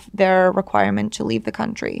waive their requirement to leave the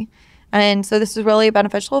country. And so this is really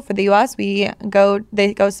beneficial for the U.S. They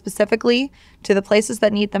go specifically to the places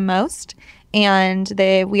that need them most, and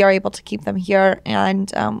we are able to keep them here.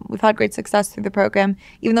 And we've had great success through the program,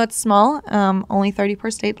 even though it's small, only 30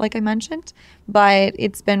 per state, like I mentioned. But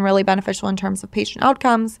it's been really beneficial in terms of patient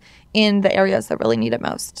outcomes in the areas that really need it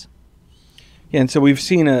most. Yeah, and so we've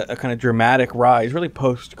seen a kind of dramatic rise, really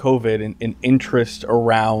post-COVID, in interest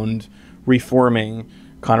around reforming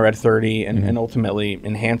Conrad 30 and ultimately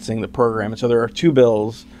enhancing the program. And so there are two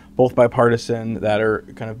bills, both bipartisan, that are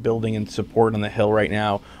kind of building in support on the Hill right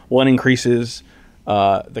now. One increases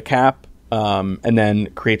the cap and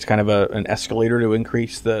then creates kind of an escalator to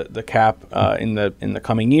increase the cap in the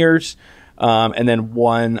coming years. And then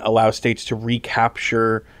one allows states to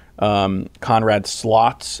recapture Conrad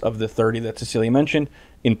slots of the 30 that Cecilia mentioned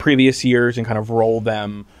in previous years and kind of roll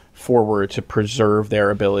them forward to preserve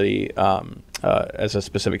their ability as a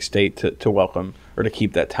specific state to welcome or to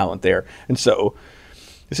keep that talent there. And so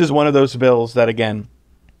this is one of those bills that, again,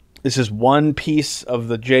 this is one piece of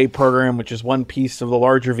the J program, which is one piece of the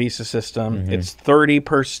larger visa system. It's 30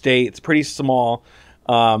 per state. It's pretty small,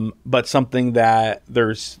 but something that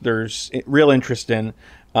there's real interest in.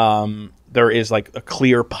 There is like a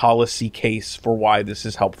clear policy case for why this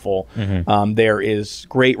is helpful. There is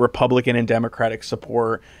great Republican and Democratic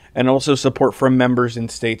support, and also support from members in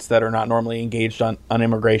states that are not normally engaged on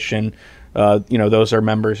immigration. Those are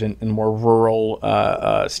members in more rural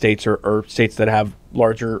states or states that have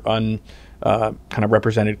larger kind of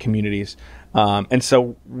represented communities. And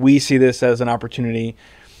so we see this as an opportunity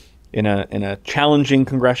in a challenging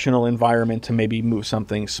congressional environment to maybe move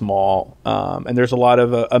something small. And there's a lot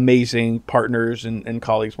of amazing partners and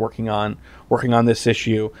colleagues working on this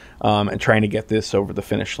issue and trying to get this over the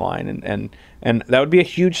finish line. And that would be a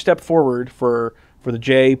huge step forward for the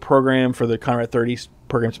J program, for the Conrad 30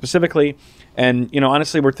 program specifically. And,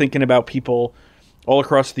 honestly, we're thinking about people all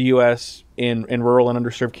across the U.S. in rural and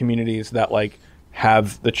underserved communities that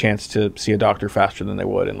have the chance to see a doctor faster than they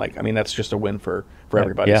would. And that's just a win for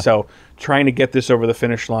everybody. Yeah. So trying to get this over the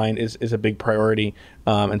finish line is a big priority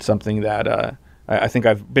and something that I think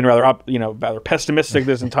I've been rather pessimistic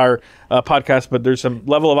this entire podcast, but there's some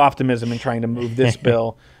level of optimism in trying to move this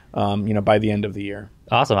bill by the end of the year.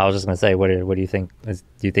 Awesome. I was just going to say, what do you think? Do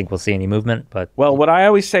you think we'll see any movement? Well, what I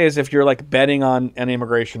always say is if you're betting on an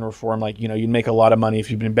immigration reform, you'd make a lot of money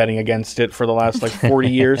if you've been betting against it for the last 40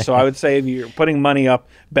 years. So I would say if you're putting money up,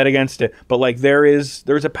 bet against it. But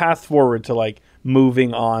there's a path forward to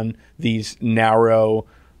moving on these narrow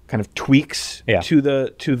kind of tweaks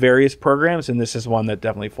to various programs, and this is one that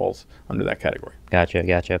definitely falls under that category.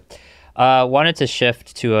 Gotcha. Wanted to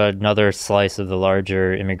shift to another slice of the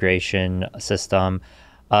larger immigration system.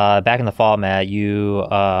 Back in the fall, Matt, you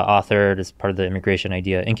authored as part of the Immigration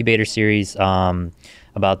Idea Incubator series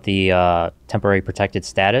about the temporary protected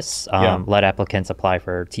status. Let applicants apply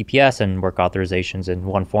for TPS and work authorizations in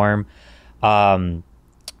one form.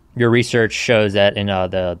 Your research shows that in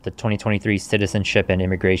the 2023 Citizenship and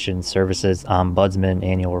Immigration Services Ombudsman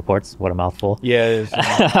Annual Reports, what a mouthful. Yeah, it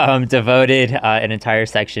is. Devoted an entire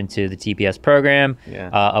section to the TPS program,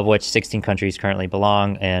 of which 16 countries currently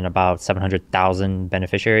belong and about 700,000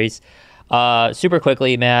 beneficiaries. Super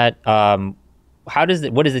quickly, Matt, what is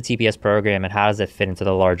the TPS program and how does it fit into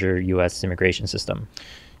the larger U.S. immigration system?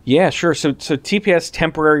 Yeah, sure. So TPS,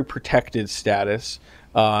 temporary protected status,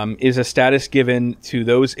 is a status given to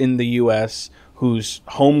those in the U.S. whose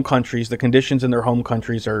home countries, the conditions in their home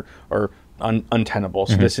countries are untenable.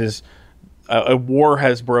 So this is a war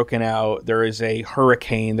has broken out. There is a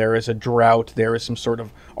hurricane. There is a drought. There is some sort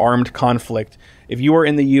of armed conflict. If you are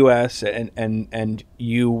in the U.S. and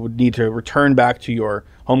you need to return back to your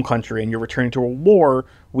home country and you're returning to a war,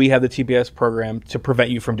 we have the TPS program to prevent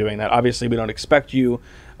you from doing that. Obviously, we don't expect you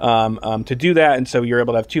to do that, and so you're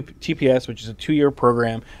able to have TPS, which is a 2-year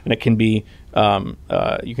program, and it can be you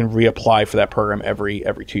can reapply for that program every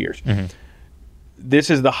 2 years. This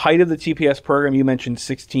is the height of the TPS program. You mentioned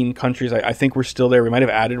 16 countries. I think we're still there. We might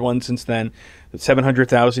have added one since then.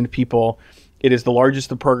 700,000 people. It is the largest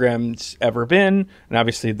the program's ever been, and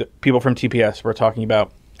obviously the people from TPS, we're talking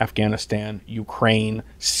about Afghanistan, Ukraine,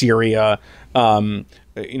 Syria,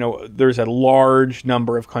 there's a large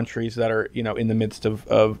number of countries that are, in the midst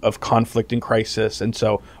of conflict and crisis, and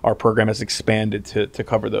so our program has expanded to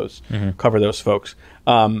cover those folks.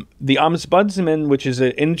 The Ombudsman, which is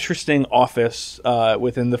an interesting office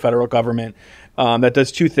within the federal government, that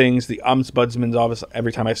does two things. The Ombudsman's office,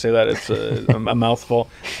 every time I say that, it's a mouthful.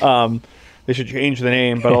 They should change the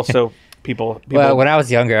name, but also people. Well, when I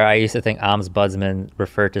was younger, I used to think Ombudsman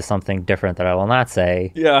referred to something different that I will not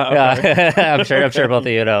say. Yeah, okay. I'm sure both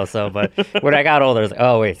of you know. So, but when I got older, I was like,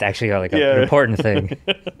 oh wait, it's actually like an important thing.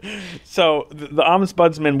 So the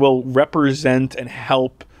Ombudsman will represent and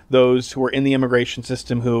help those who are in the immigration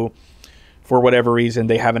system who, for whatever reason,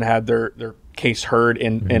 they haven't had their case heard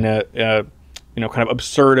in a kind of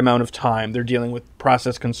absurd amount of time. They're dealing with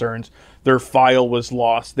process concerns. Their file was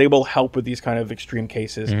lost. They will help with these kind of extreme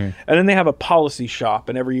cases. And then they have a policy shop,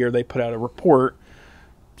 and every year they put out a report,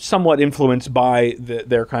 somewhat influenced by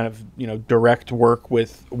their kind of direct work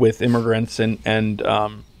with immigrants and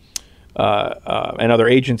other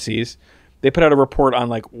agencies. They put out a report on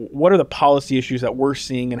like what are the policy issues that we're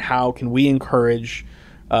seeing and how can we encourage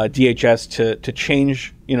DHS to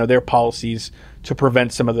change their policies to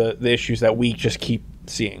prevent some of the issues that we just keep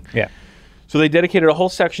seeing. Yeah. So they dedicated a whole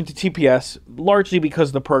section to TPS, largely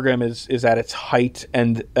because the program is at its height,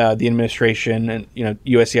 and the administration and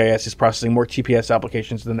USCIS is processing more TPS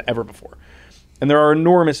applications than ever before. And there are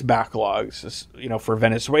enormous backlogs. For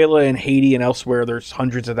Venezuela and Haiti and elsewhere, there's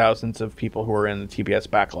hundreds of thousands of people who are in the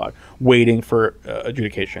TPS backlog waiting for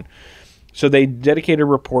adjudication. So they dedicated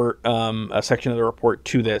a section of the report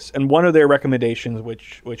to this. And one of their recommendations,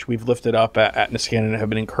 which we've lifted up at Niskanen and have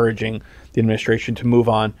been encouraging the administration to move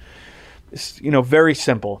on, is very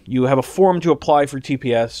simple. You have a form to apply for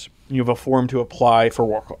TPS. You have a form to apply for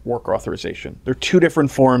work authorization. They're two different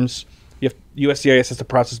forms. USCIS has to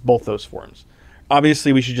process both those forms.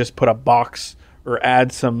 Obviously, we should just put a box or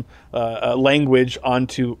add some language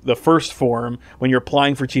onto the first form when you're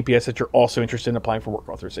applying for TPS that you're also interested in applying for work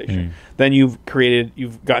authorization. Then you've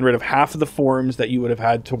gotten rid of half of the forms that you would have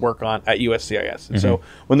had to work on at USCIS. And so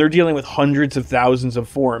when they're dealing with hundreds of thousands of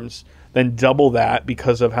forms, then double that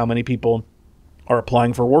because of how many people are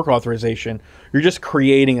applying for work authorization, you're just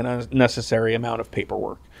creating an unnecessary amount of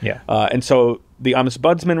paperwork. Yeah. And so the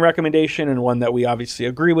Ombudsman recommendation, and one that we obviously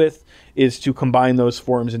agree with, is to combine those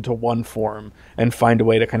forms into one form and find a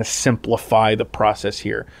way to kind of simplify the process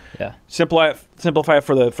here. Yeah. Simplify it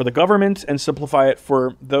for the government, and simplify it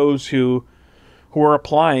for those who are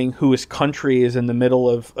applying, whose country is in the middle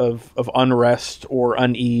of unrest or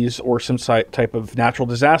unease or some type of natural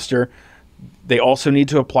disaster. They also need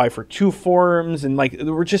to apply for two forms, and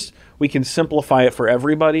we can simplify it for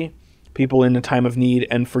everybody, people in a time of need,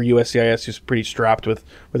 and for USCIS, who's pretty strapped with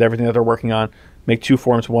everything that they're working on. Make two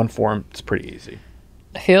forms, one form. It's pretty easy.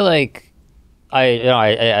 I feel like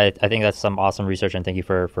I think that's some awesome research, and thank you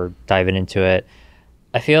for diving into it.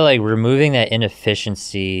 I feel like removing that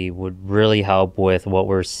inefficiency would really help with what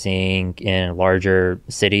we're seeing in larger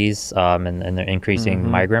cities and the increasing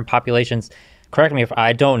migrant populations. Correct me if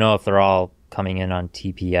I don't know if they're all coming in on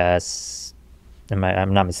TPS. I'm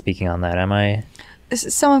not misspeaking on that, am I?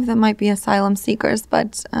 Some of them might be asylum seekers,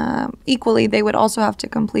 but equally they would also have to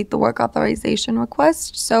complete the work authorization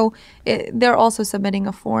request. So they're also submitting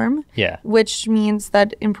a form, which means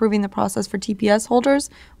that improving the process for TPS holders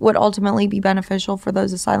would ultimately be beneficial for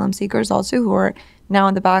those asylum seekers also who are now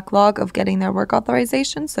in the backlog of getting their work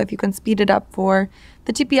authorization. So if you can speed it up for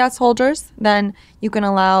the TPS holders, then you can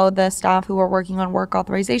allow the staff who are working on work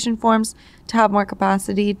authorization forms to have more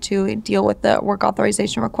capacity to deal with the work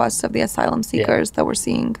authorization requests of the asylum seekers that we're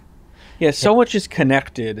seeing. Yeah, so much is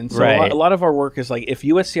connected. And so a lot of our work is like, if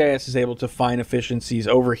USCIS is able to find efficiencies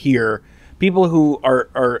over here, people who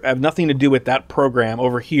have nothing to do with that program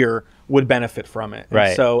over here would benefit from it.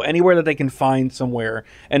 And so anywhere that they can find somewhere,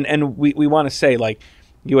 and we want to say, like,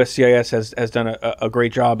 USCIS has done a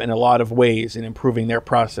great job in a lot of ways in improving their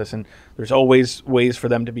process, and there's always ways for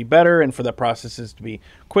them to be better and for the processes to be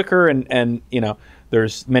quicker, and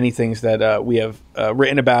there's many things that we have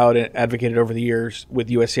written about and advocated over the years with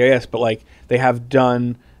USCIS, but like they have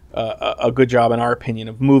done a good job, in our opinion,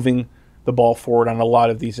 of moving the ball forward on a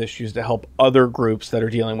lot of these issues to help other groups that are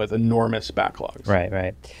dealing with enormous backlogs.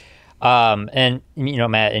 Right. And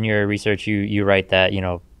Matt, in your research, you write that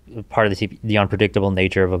part of the unpredictable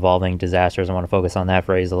nature of evolving disasters. I want to focus on that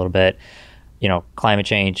phrase a little bit. Climate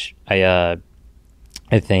change. I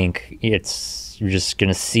think you're just going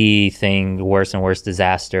to see worse and worse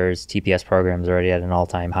disasters. TPS programs are already at an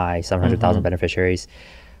all-time high, 700,000 beneficiaries.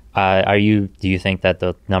 Do you think that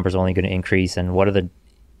the numbers are only going to increase? And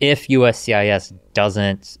if USCIS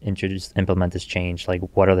doesn't implement this change, like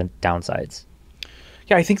what are the downsides?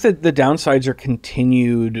 Yeah, I think that the downsides are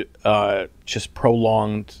continued, just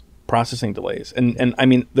prolonged processing delays. And I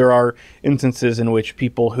mean, there are instances in which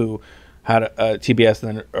people who had a TPS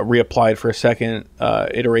and then reapplied for a second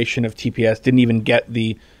iteration of TPS didn't even get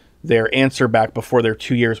their answer back before their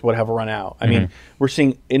 2 years would have run out. I mean, we're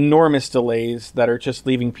seeing enormous delays that are just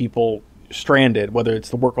leaving people stranded, whether it's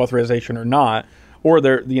the work authorization or not, or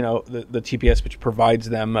the TPS, which provides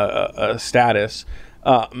them a status.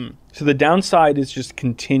 So the downside is just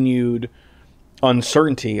continued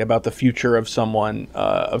uncertainty about the future of someone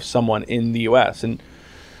in the U.S. And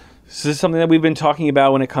this is something that we've been talking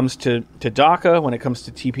about when it comes to DACA, when it comes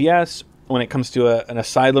to TPS, when it comes to an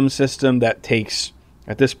asylum system that takes,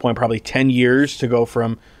 at this point, probably 10 years to go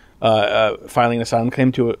from filing an asylum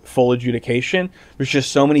claim to a full adjudication. There's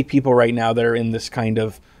just so many people right now that are in this kind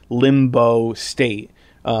of limbo state.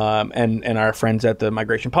 And our friends at the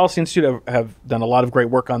Migration Policy Institute have done a lot of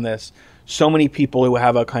great work on this. So many people who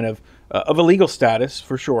have a kind of a legal status,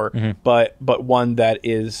 for sure, but one that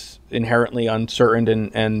is inherently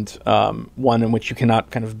uncertain and one in which you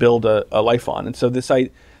cannot kind of build a life on. And so this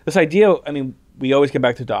idea, I mean, we always get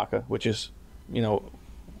back to DACA, which is,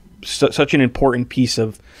 such an important piece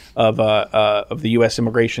of the U.S.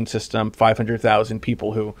 immigration system. 500,000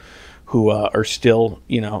 people who are still,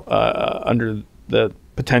 under the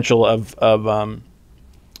potential of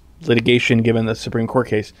litigation given the Supreme Court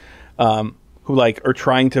case, who are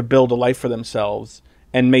trying to build a life for themselves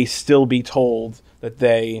and may still be told that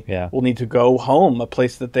they will need to go home, a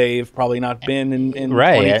place that they've probably not been in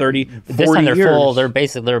 20, 30, 40 this time they're years. Full.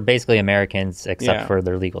 They're basically Americans except for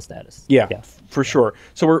their legal status. Yeah, for sure.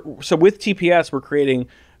 So with TPS, we're creating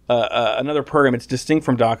another program. It's distinct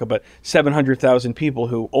from DACA, but 700,000 people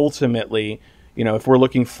who ultimately, if we're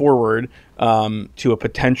looking forward to a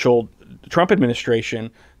potential Trump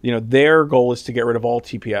administration, their goal is to get rid of all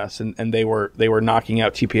TPS, and they were knocking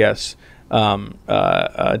out TPS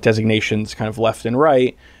designations kind of left and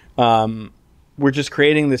right. We're just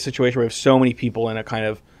creating this situation where we have so many people in a kind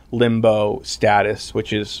of limbo status,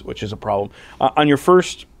 which is a problem. On your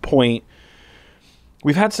first point,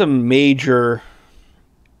 we've had some major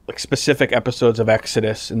specific episodes of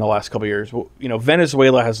exodus in the last couple of years.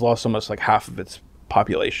 Venezuela has lost almost half of its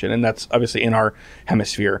population, and that's obviously in our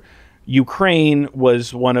hemisphere. Ukraine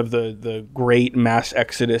was one of the great mass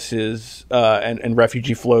exoduses and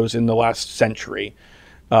refugee flows in the last century.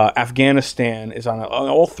 Afghanistan is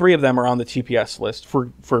all three of them are on the TPS list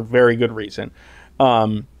for very good reason.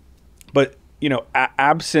 But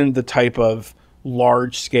absent the type of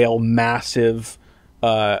large-scale, massive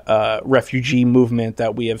refugee movement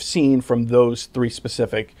that we have seen from those three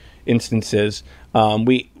specific instances,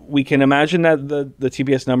 we can imagine that the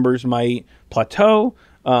TPS numbers might plateau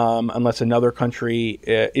unless another country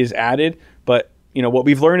is added. But what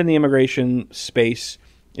we've learned in the immigration space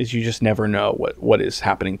is you just never know what is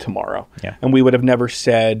happening tomorrow. Yeah. And we would have never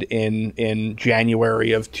said in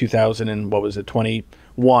January of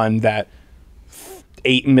 2021 that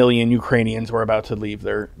 8 million Ukrainians were about to leave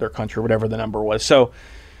their country, whatever the number was. So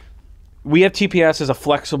we have TPS as a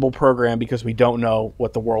flexible program because we don't know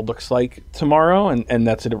what the world looks like tomorrow, and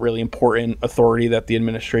that's a really important authority that the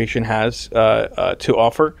administration has to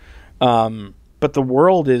offer. But the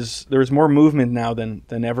world there's more movement now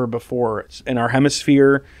than ever before. It's in our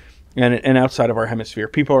hemisphere and outside of our hemisphere.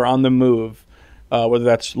 People are on the move, whether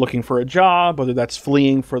that's looking for a job, whether that's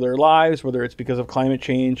fleeing for their lives, whether it's because of climate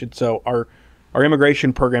change. And so our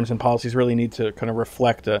immigration programs and policies really need to kind of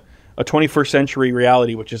reflect a 21st century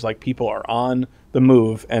reality, which is people are on the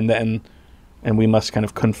move, and we must kind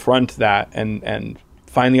of confront that and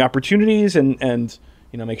find the opportunities and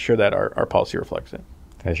make sure that our policy reflects it.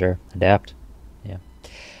 For sure. Adapt. Yeah.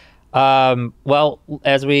 Well,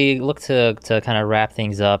 as we look to kind of wrap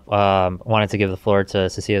things up, wanted to give the floor to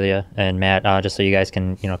Cecilia and Matt, just so you guys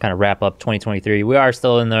can, kind of wrap up 2023. We are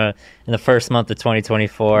still in the first month of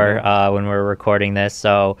 2024 when we're recording this.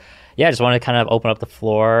 So yeah, I just want to kind of open up the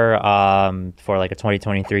floor for a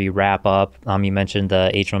 2023 wrap up. You mentioned the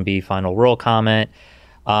H-1B final rule comment,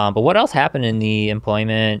 but what else happened in the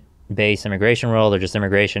employment-based immigration world, or just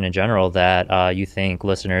immigration in general, that you think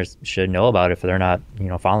listeners should know about if they're not,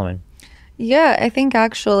 following? Yeah, I think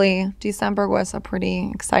actually December was a pretty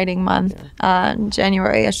exciting month. Yeah.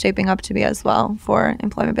 January is shaping up to be as well for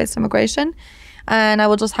employment-based immigration. And I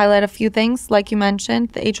will just highlight a few things. Like you mentioned,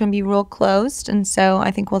 the H-1B rule closed. And so I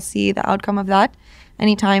think we'll see the outcome of that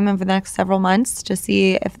anytime over the next several months to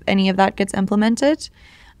see if any of that gets implemented.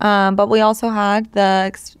 But we also had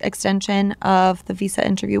the extension of the visa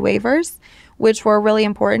interview waivers, which were really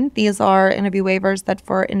important. These are interview waivers that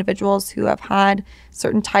for individuals who have had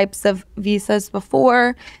certain types of visas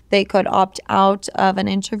before, they could opt out of an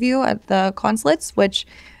interview at the consulates, which,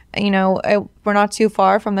 we're not too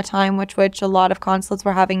far from the time which a lot of consulates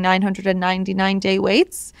were having 999-day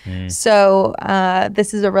waits. So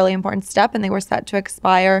this is a really important step, and they were set to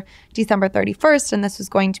expire December 31st. And this was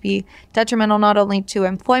going to be detrimental not only to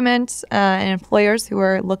employment and employers who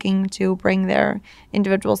are looking to bring their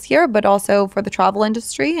individuals here, but also for the travel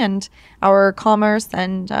industry and our commerce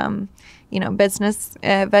and business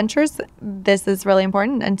ventures. This is really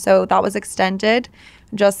important. And so that was extended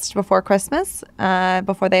just before Christmas,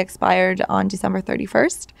 before they expired on December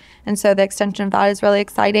 31st. And so the extension of that is really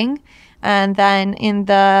exciting. And then in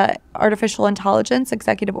the artificial intelligence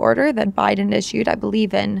executive order that Biden issued, I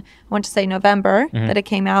believe in, I want to say November, that it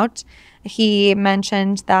came out, he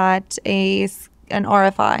mentioned that an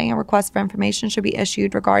RFI, a request for information, should be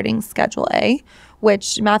issued regarding Schedule A,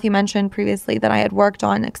 which Matthew mentioned previously that I had worked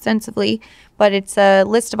on extensively, but it's a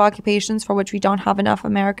list of occupations for which we don't have enough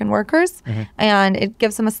American workers, and it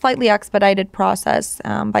gives them a slightly expedited process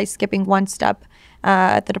by skipping one step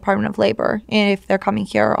at the Department of Labor if they're coming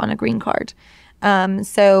here on a green card.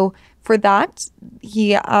 So for that,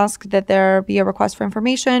 he asked that there be a request for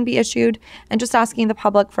information be issued, and just asking the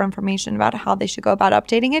public for information about how they should go about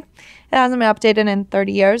updating it. It hasn't been updated in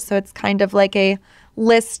 30 years, so it's kind of like a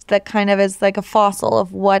list that kind of is like a fossil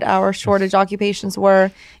of what our shortage occupations were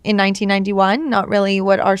in 1991, not really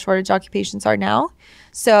what our shortage occupations are now.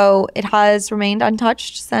 So it has remained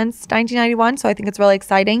untouched since 1991, so I think it's really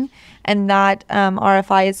exciting. And that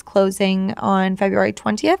RFI is closing on February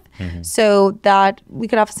 20th, so that we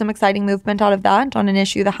could have some exciting movement out of that on an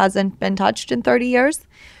issue that hasn't been touched in 30 years,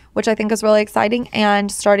 which I think is really exciting. And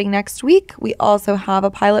starting next week, we also have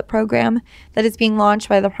a pilot program that is being launched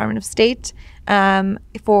by the Department of State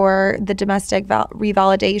for the domestic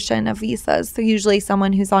revalidation of visas. So usually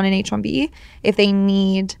someone who's on an H-1B, if they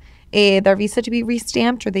need their visa to be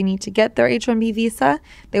restamped or they need to get their H-1B visa,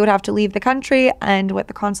 they would have to leave the country, and with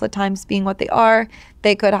the consulate times being what they are,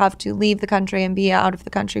 they could have to leave the country and be out of the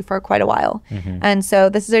country for quite a while. And so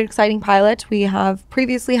this is an exciting pilot. We have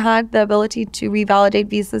previously had the ability to revalidate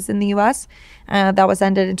visas in the US. That was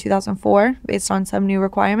ended in 2004 based on some new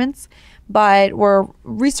requirements. But we're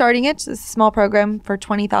restarting it. It's a small program for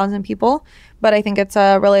 20,000 people. But I think it's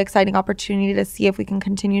a really exciting opportunity to see if we can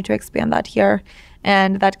continue to expand that here.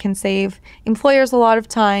 And that can save employers a lot of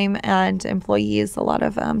time and employees a lot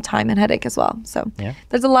of time and headache as well. So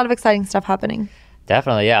there's a lot of exciting stuff happening.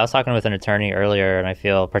 Definitely. Yeah. I was talking with an attorney earlier, and I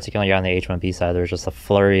feel particularly on the H-1B side, there's just a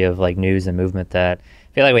flurry of like news and movement that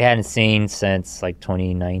I feel like we hadn't seen since like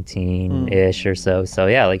 2019-ish or so. So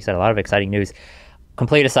yeah, like you said, a lot of exciting news.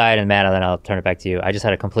 Complete aside, and Matt, and then I'll turn it back to you. I just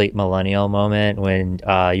had a complete millennial moment when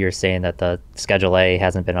you were saying that the Schedule A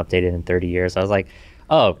hasn't been updated in 30 years. I was like,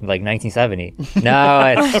 oh, like 1970.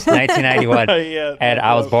 No, it's 1991. And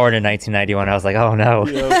I was born in 1991. I was like, oh no.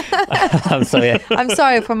 So yeah. I'm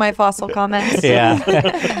sorry for my fossil comments. Yeah.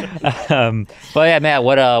 But yeah, Matt,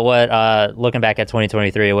 what looking back at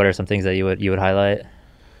 2023, what are some things that you would highlight?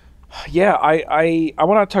 Yeah, I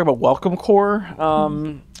want to talk about Welcome Corps,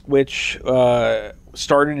 which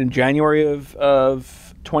started in January of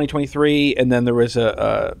 2023, and then there was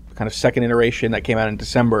a kind of second iteration that came out in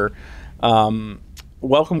December.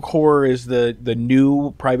 Welcome Corps is the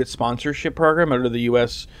new private sponsorship program under the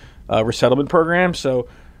U.S. Resettlement Program. So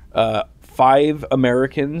 5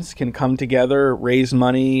 Americans can come together, raise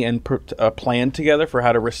money, and put a plan together for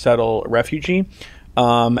how to resettle a refugee,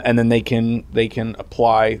 and then they can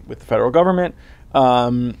apply with the federal government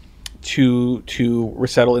to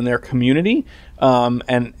resettle in their community.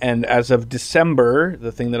 And as of December,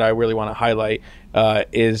 the thing that I really want to highlight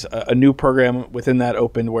is a new program within that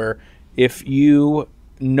opened where if you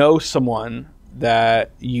know someone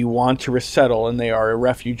that you want to resettle and they are a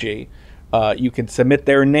refugee, you can submit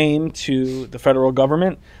their name to the federal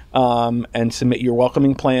government and submit your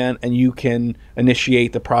welcoming plan, and you can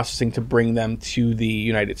initiate the processing to bring them to the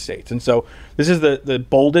United States. And so this is the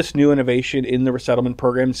boldest new innovation in the resettlement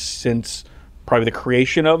program since probably the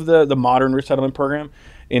creation of the modern resettlement program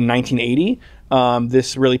in 1980.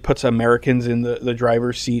 This really puts Americans in the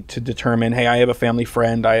driver's seat to determine, hey, I have a family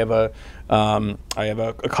friend, I have a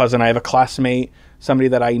cousin, I have a classmate, somebody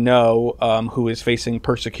that I know who is facing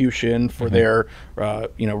persecution for their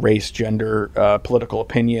race, gender, political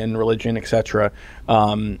opinion, religion, etc.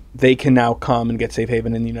 They can now come and get safe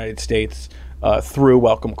haven in the United States through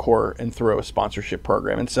Welcome Corps and through a sponsorship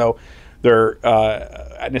program. And so they're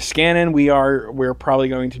at Niskanen, we're probably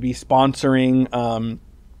going to be sponsoring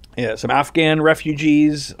some Afghan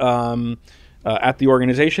refugees at the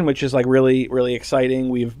organization, which is like really, really exciting.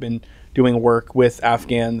 We've been doing work with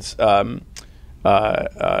Afghans for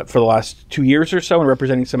the last 2 years or so and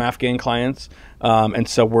representing some Afghan clients. And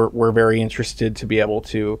so we're very interested to be able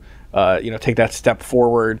to take that step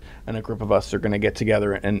forward, and a group of us are going to get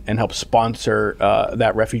together and help sponsor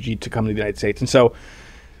that refugee to come to the United States. And so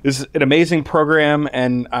this is an amazing program,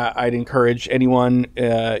 and I'd encourage anyone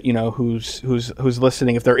who's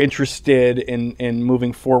listening, if they're interested in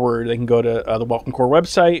moving forward, they can go to the Welcome Corps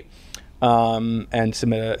website and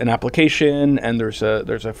submit an application. And there's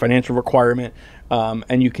a financial requirement,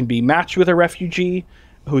 and you can be matched with a refugee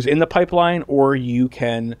who's in the pipeline, or you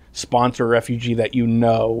can sponsor a refugee that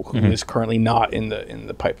who is currently not in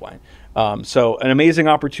the pipeline. So an amazing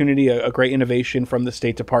opportunity, a great innovation from the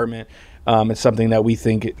State Department. It's something that we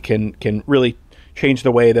think it can really change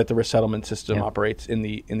the way that the resettlement system operates in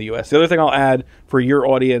the U.S. The other thing I'll add for your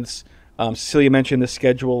audience, Cecilia mentioned the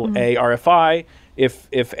Schedule A RFI.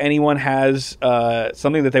 If anyone has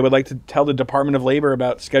something that they would like to tell the Department of Labor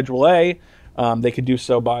about Schedule A, they could do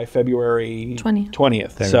so by February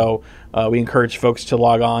 20th. So we encourage folks to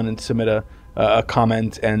log on and submit a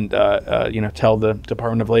comment and tell the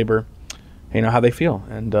Department of Labor how they feel,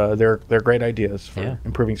 and they're great ideas for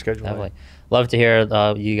improving Schedule A. Love to hear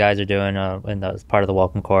you guys are doing, and as part of the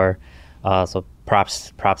Welcome Corps. So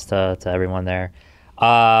props to everyone there.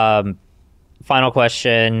 Final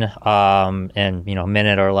question, and a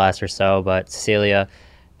minute or less or so. But Cecilia,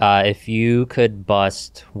 if you could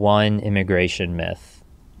bust one immigration myth,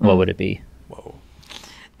 what would it be? Whoa,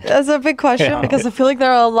 that's a big question because I feel like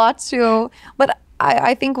there are a lot to. But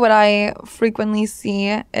I think what I frequently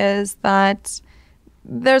see is that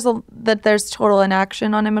there's total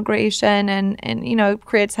inaction on immigration, and it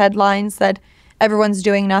creates headlines that everyone's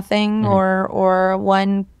doing nothing, or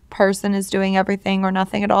one person is doing everything or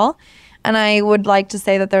nothing at all. And I would like to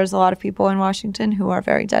say that there's a lot of people in Washington who are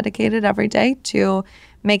very dedicated every day to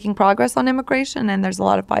making progress on immigration, and there's a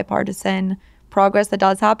lot of bipartisan progress that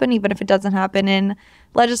does happen, even if it doesn't happen in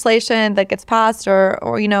legislation that gets passed or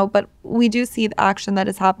but we do see the action that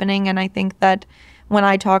is happening. And I think that when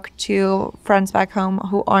I talk to friends back home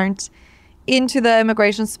who aren't into the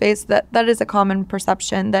immigration space, that is a common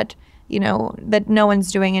perception that that no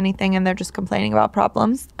one's doing anything and they're just complaining about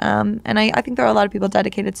problems. And I think there are a lot of people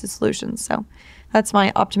dedicated to solutions. So that's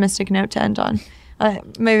my optimistic note to end on.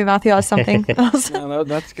 Maybe Matthew has something else. No,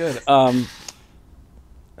 that's good.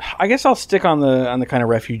 I guess I'll stick on the kind of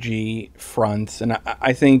refugee front, and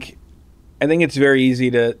I think it's very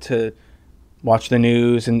easy to watch the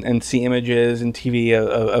news and see images and TV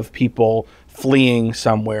of people fleeing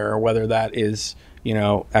somewhere, whether that is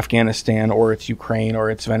Afghanistan or it's Ukraine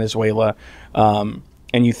or it's Venezuela, and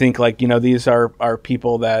you think these are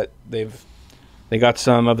people that they got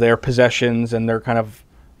some of their possessions and they're kind of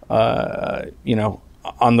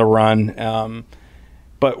on the run,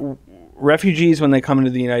 but refugees, when they come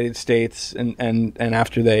into the United States and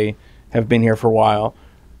after they have been here for a while,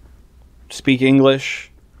 speak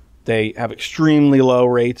English. They have extremely low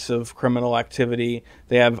rates of criminal activity.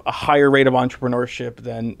 They have a higher rate of entrepreneurship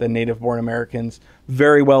than native-born Americans.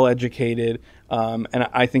 Very well educated, and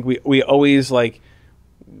I think we always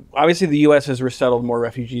obviously the U.S. has resettled more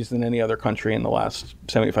refugees than any other country in the last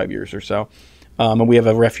 75 years or so, and we have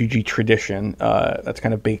a refugee tradition that's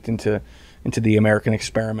kind of baked into the American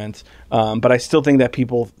experiment. But I still think that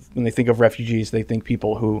people, when they think of refugees, they think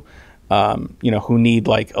people who who need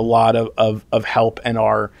a lot of help and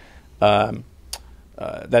are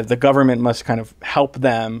that the government must kind of help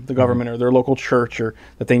them, the government or their local church, or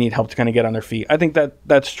that they need help to kind of get on their feet. I think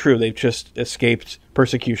that's true. They've just escaped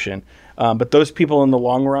persecution. But those people in the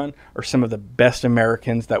long run are some of the best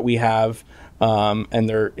Americans that we have, and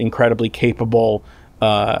they're incredibly capable,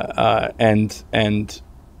 and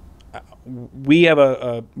we have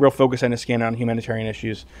a real focus on Niskanen on humanitarian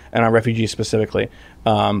issues and on refugees specifically.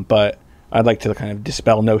 But I'd like to kind of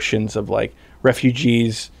dispel notions of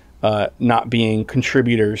refugees not being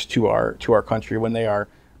contributors to our country when they are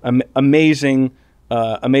amazing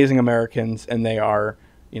Americans, and they are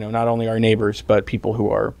not only our neighbors but people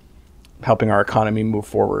who are helping our economy move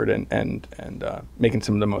forward and making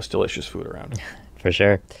some of the most delicious food around. For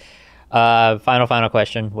sure. Final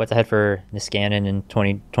question. What's ahead for Niskanen in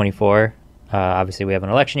 2024? Obviously, we have an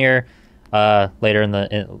election year later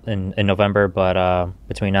in November, but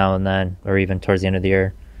between now and then, or even towards the end of the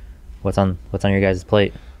year, what's on your guys'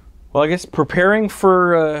 plate? Well, I guess preparing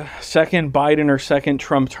for second Biden or second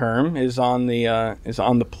Trump term is on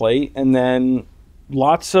the plate, and then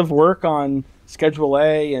lots of work on Schedule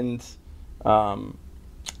A and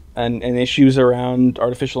issues around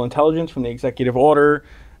artificial intelligence from the executive order.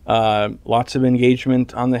 lots of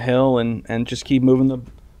engagement on the Hill, and just keep moving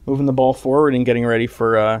the ball forward and getting ready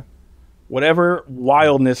for whatever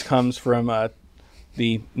wildness comes from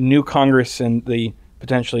the new Congress and the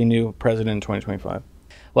potentially new president in 2025.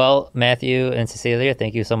 Well, Matthew and Cecilia,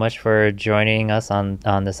 thank you so much for joining us on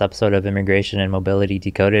this episode of Immigration and Mobility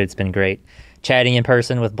Decoded. It's been great chatting in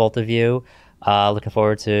person with both of you. Looking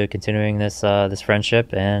forward to continuing this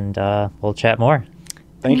friendship, and we'll chat more.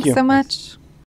 Thank you so much.